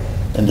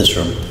 In this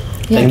room.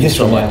 Thank you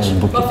so much.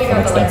 We'll figure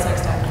out the lights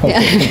next time.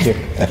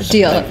 Yeah.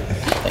 Deal.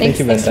 Thank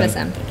you, Thanks,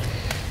 Bassam.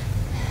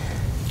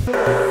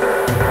 Bassam.